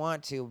anytime you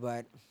want to,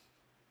 but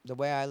the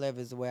way I live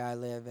is the way I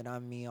live, and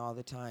I'm me all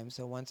the time.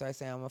 So once I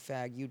say I'm a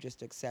fag, you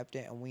just accept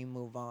it and we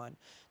move on.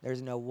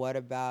 There's no what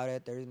about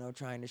it. There's no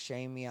trying to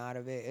shame me out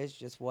of it. It's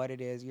just what it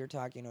is. You're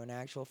talking to an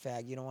actual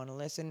fag. You don't want to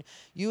listen,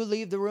 you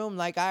leave the room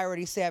like I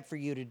already said for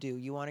you to do.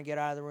 You want to get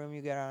out of the room,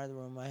 you get out of the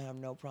room. I have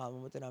no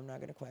problem with it. I'm not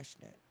going to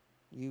question it.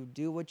 You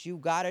do what you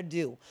got to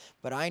do.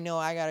 But I know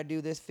I got to do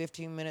this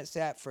 15-minute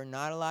set for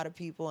not a lot of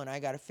people, and I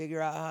got to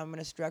figure out how I'm going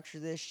to structure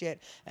this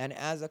shit. And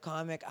as a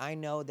comic, I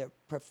know that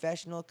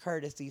professional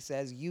courtesy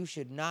says you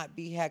should not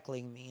be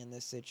heckling me in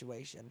this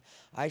situation.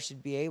 I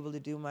should be able to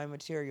do my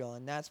material,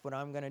 and that's what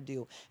I'm going to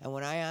do. And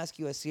when I ask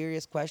you a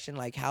serious question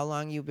like how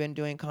long you've been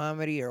doing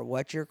comedy or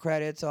what your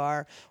credits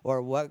are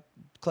or what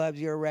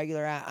clubs you're a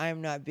regular at, I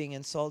am not being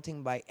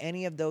insulting by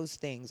any of those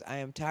things. I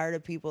am tired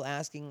of people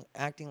acting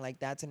like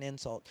that's an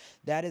insult.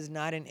 That is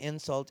not an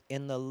insult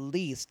in the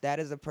least. That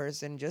is a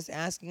person just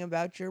asking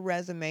about your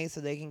resume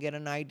so they can get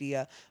an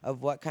idea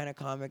of what kind of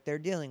comic they're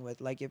dealing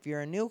with. Like if you're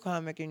a new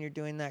comic and you're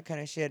doing that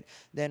kind of shit,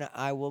 then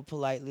I will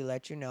politely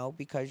let you know,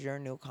 because you're a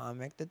new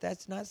comic, that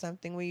that's not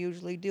something we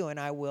usually do, and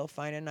I will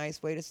find a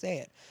nice way to say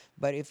it.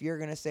 But if you're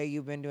going to say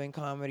you've been doing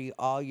comedy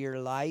all your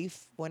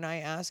life when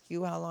I ask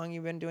you how long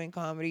you've been doing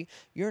comedy,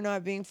 You're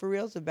not being for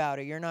reals about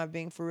it. You're not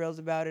being for reals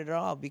about it at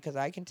all, because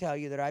I can tell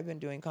you that I've been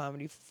doing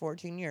comedy for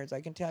 14 years.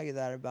 I can tell you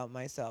that about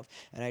myself.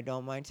 And I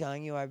don't mind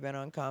telling you I've been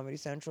on Comedy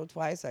Central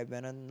twice. I've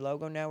been on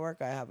Logo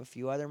Network. I have a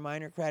few other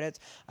minor credits.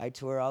 I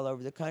tour all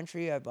over the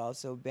country. I've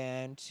also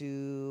been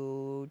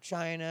to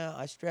China,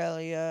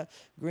 Australia,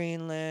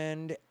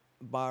 Greenland,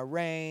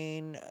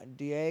 Bahrain,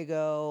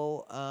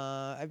 Diego.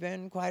 I've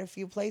been quite a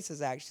few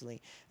places,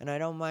 actually. And I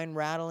don't mind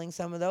rattling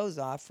some of those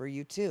off for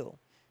you, too.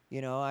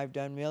 You know, I've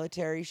done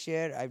military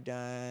shit. I've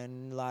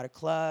done a lot of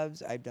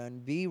clubs. I've done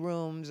B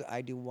rooms.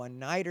 I do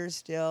one-nighters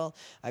still.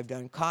 I've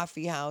done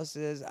coffee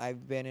houses.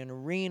 I've been in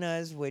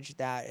arenas, which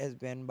that has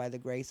been by the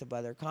grace of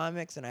other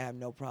comics, and I have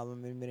no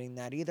problem admitting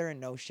that either, and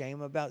no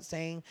shame about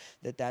saying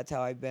that that's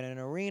how I've been in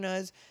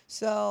arenas.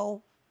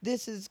 So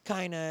this is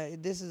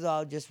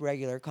all just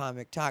regular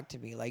comic talk to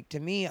me. Like, to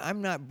me,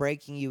 I'm not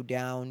breaking you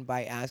down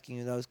by asking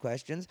you those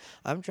questions.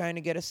 I'm trying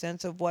to get a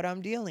sense of what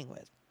I'm dealing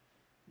with.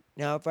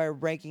 Now, if I were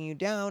breaking you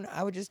down,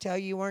 I would just tell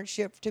you weren't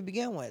shit to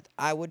begin with.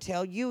 I would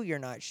tell you you're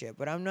not shit,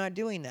 but I'm not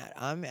doing that.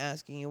 I'm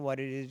asking you what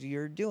it is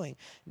you're doing.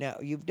 Now,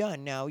 you've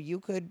done. Now, you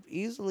could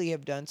easily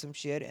have done some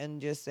shit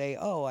and just say,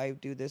 oh, I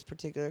do this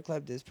particular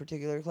club, this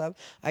particular club.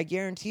 I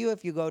guarantee you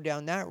if you go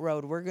down that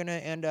road, we're going to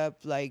end up,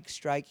 like,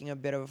 striking a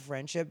bit of a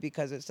friendship,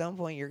 because at some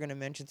point you're going to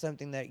mention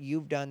something that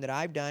you've done that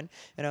I've done,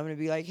 and I'm going to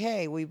be like,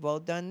 hey, we've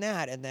both done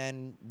that. And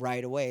then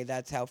right away,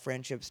 that's how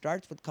friendship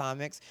starts with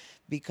comics,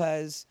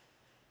 because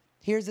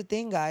here's the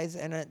thing, guys,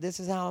 and this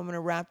is how I'm going to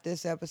wrap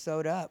this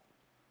episode up.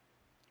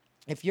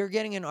 If you're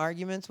getting in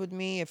arguments with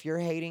me, if you're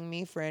hating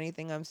me for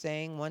anything I'm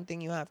saying, one thing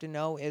you have to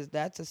know is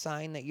that's a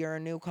sign that you're a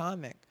new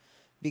comic.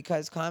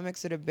 Because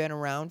comics that have been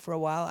around for a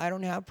while, I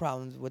don't have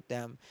problems with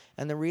them.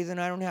 And the reason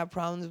I don't have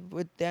problems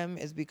with them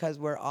is because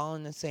we're all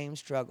in the same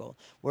struggle.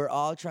 We're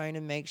all trying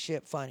to make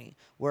shit funny.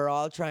 We're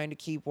all trying to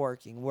keep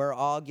working. We're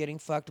all getting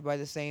fucked by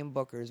the same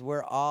bookers.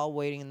 We're all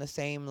waiting in the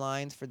same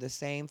lines for the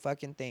same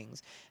fucking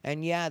things.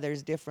 And yeah,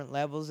 there's different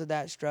levels of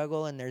that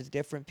struggle, and there's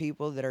different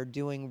people that are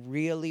doing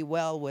really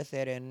well with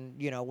it and,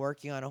 you know,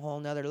 working on a whole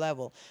nother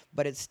level.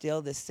 But it's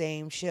still the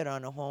same shit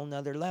on a whole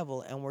nother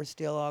level, and we're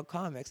still all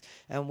comics.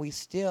 And we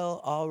still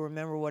all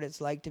remember what it's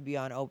like to be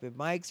on open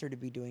mics, or to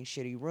be doing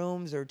shitty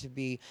rooms, or to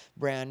be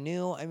brand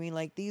new. I mean,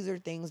 like, these are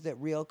things that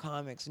real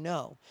comics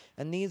know.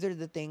 And these are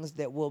the things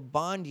that will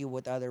bond you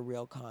with other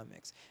real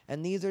comics.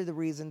 And these are the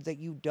reasons that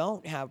you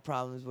don't have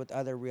problems with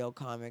other real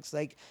comics.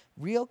 Like,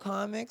 real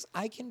comics,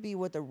 I can be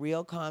with a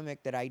real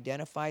comic that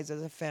identifies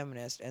as a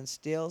feminist and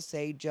still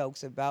say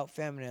jokes about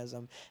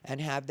feminism,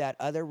 and have that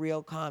other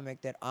real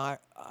comic that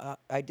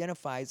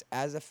identifies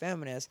as a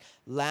feminist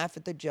laugh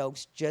at the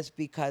jokes just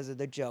because of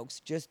the jokes.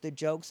 Just the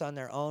jokes on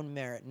their own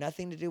merit.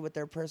 Nothing to do with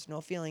their personal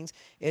feelings.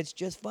 It's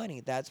just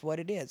funny. That's what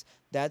it is.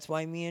 That's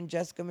why me and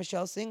Jessica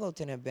Michelle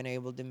Singleton have been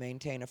able to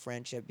maintain a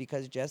friendship,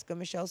 because Jessica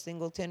Michelle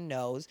Singleton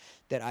knows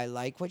that I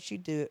like what she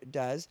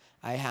does.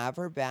 I have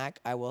her back.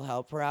 I will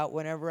help her out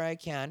whenever I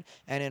can.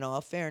 And in all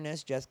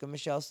fairness, Jessica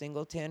Michelle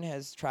Singleton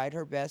has tried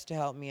her best to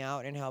help me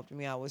out, and helped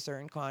me out with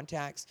certain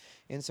contacts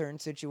in certain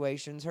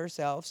situations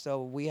herself.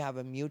 So we have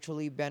a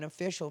mutually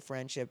beneficial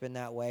friendship in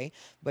that way.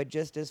 But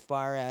just as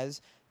far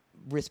as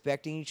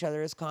respecting each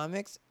other as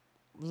comics,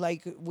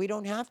 like, we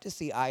don't have to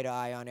see eye to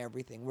eye on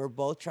everything. We're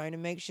both trying to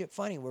make shit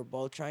funny. We're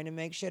both trying to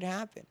make shit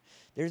happen.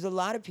 There's a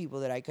lot of people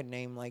that I could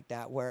name like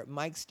that, where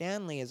Mike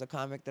Stanley is a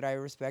comic that I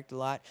respect a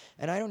lot,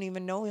 and I don't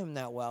even know him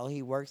that well.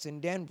 He works in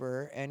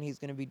Denver, and he's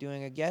going to be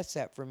doing a guest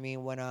set for me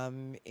when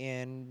I'm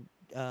in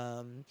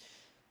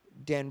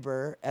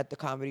Denver at the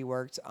Comedy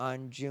Works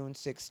on June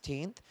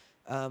 16th.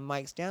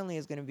 Mike Stanley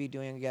is going to be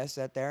doing a guest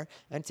set there.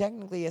 And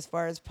technically, as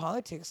far as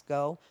politics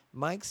go,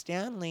 Mike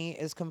Stanley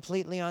is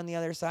completely on the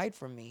other side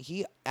from me.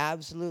 He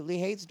absolutely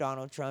hates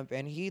Donald Trump,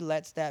 and he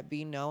lets that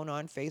be known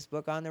on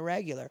Facebook on the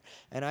regular.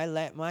 And I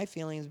let my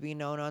feelings be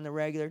known on the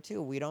regular, too.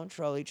 We don't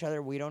troll each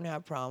other. We don't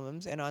have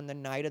problems. And on the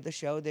night of the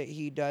show that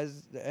he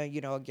does, a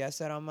guest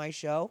set on my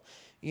show,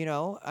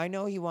 I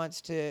know he wants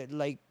to,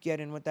 like,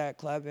 get in with that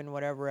club and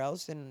whatever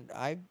else. And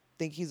I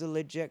think he's a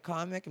legit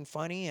comic and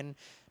funny, and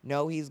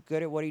know he's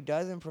good at what he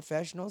does and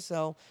professional.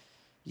 So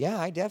yeah,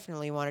 I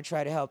definitely want to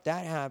try to help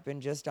that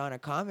happen just on a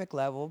comic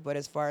level. But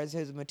as far as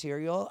his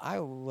material, I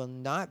will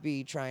not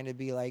be trying to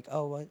be like,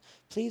 oh, well,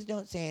 please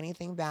don't say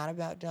anything bad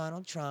about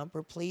Donald Trump,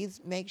 or please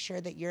make sure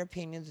that your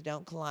opinions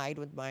don't collide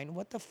with mine.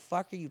 What the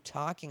fuck are you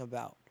talking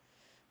about?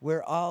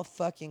 We're all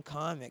fucking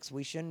comics.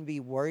 We shouldn't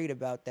be worried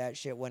about that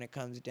shit when it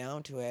comes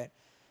down to it.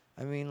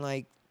 I mean,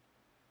 like,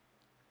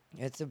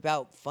 it's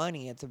about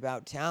funny. It's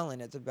about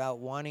talent. It's about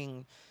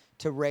wanting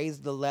to raise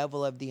the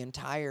level of the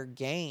entire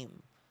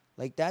game.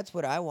 Like, that's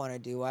what I want to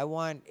do. I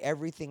want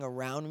everything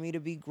around me to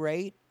be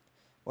great,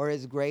 or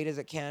as great as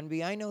it can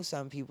be. I know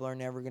some people are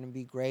never going to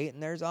be great,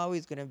 and there's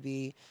always going to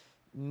be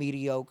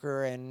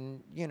mediocre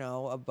and,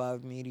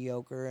 above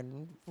mediocre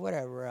and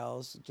whatever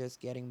else, just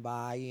getting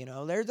by,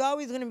 There's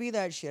always going to be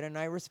that shit, and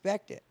I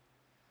respect it.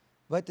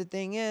 But the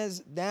thing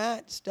is,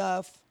 that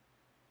stuff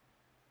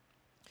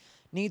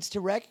needs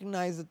to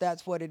recognize that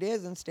that's what it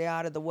is and stay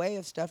out of the way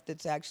of stuff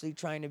that's actually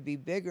trying to be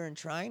bigger and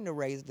trying to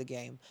raise the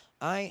game.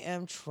 I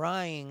am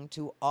trying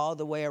to all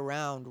the way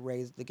around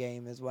raise the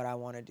game is what I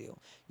want to do.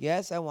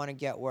 Yes, I want to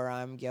get where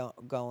I'm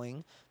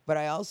going, but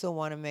I also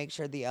want to make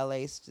sure the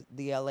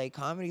LA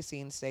comedy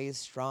scene stays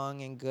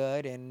strong and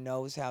good and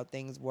knows how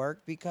things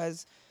work,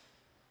 because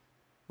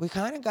we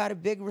kind of got a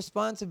big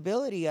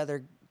responsibility,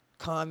 other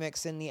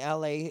comics in the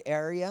LA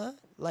area.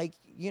 Like,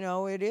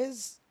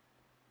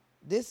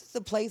 this is the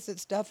place that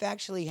stuff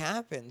actually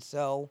happens.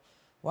 So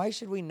why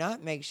should we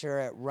not make sure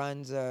it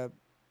runs in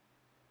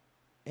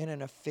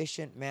an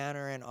efficient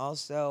manner and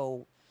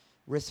also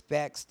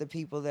respects the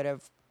people that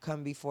have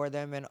come before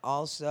them, and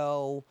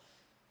also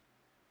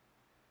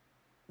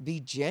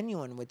be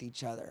genuine with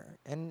each other?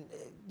 And,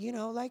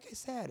 like I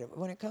said,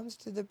 when it comes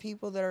to the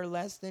people that are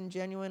less than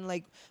genuine,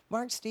 like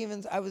Mark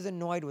Stevens, I was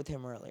annoyed with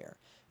him earlier.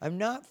 I'm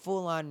not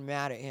full on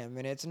mad at him,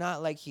 and it's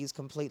not like he's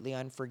completely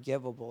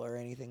unforgivable or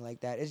anything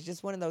like that. It's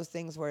just one of those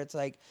things where it's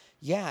like,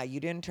 yeah, you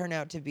didn't turn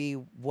out to be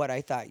what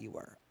I thought you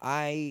were.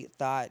 I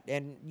thought,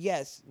 and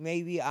yes,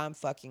 maybe I'm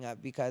fucking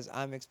up because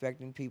I'm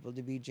expecting people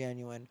to be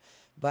genuine,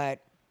 but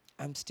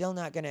I'm still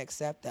not going to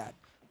accept that.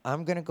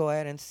 I'm going to go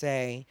ahead and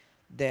say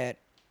that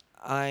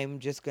I'm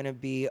just going to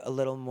be a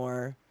little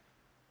more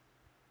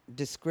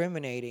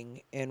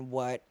discriminating in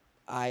what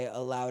I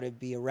allow to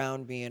be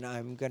around me, and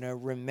I'm going to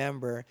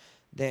remember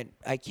that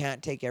I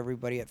can't take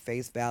everybody at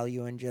face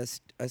value and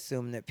just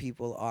assume that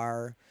people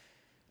are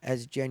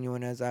as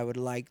genuine as I would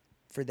like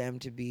for them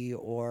to be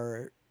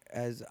or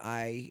as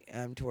I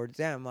am towards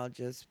them. I'll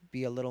just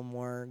be a little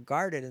more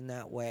guarded in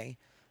that way.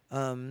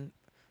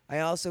 I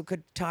also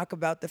could talk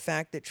about the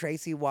fact that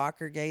Tracy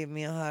Walker gave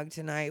me a hug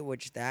tonight,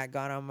 which that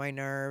got on my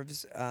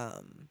nerves.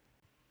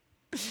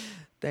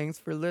 Thanks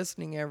for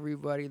listening,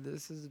 everybody.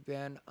 This has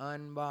been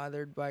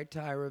Unbothered by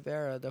Ty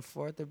Rivera, the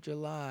 4th of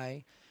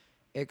July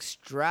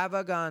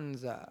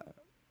extravaganza.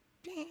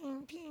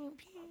 Ping, ping,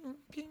 ping,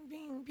 ping,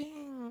 ping,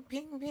 ping,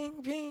 ping,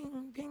 ping,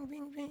 ping, ping,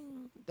 ping,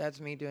 ping.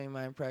 That's me doing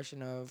my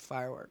impression of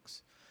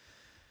fireworks.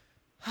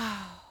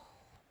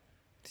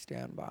 Stay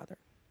unbothered.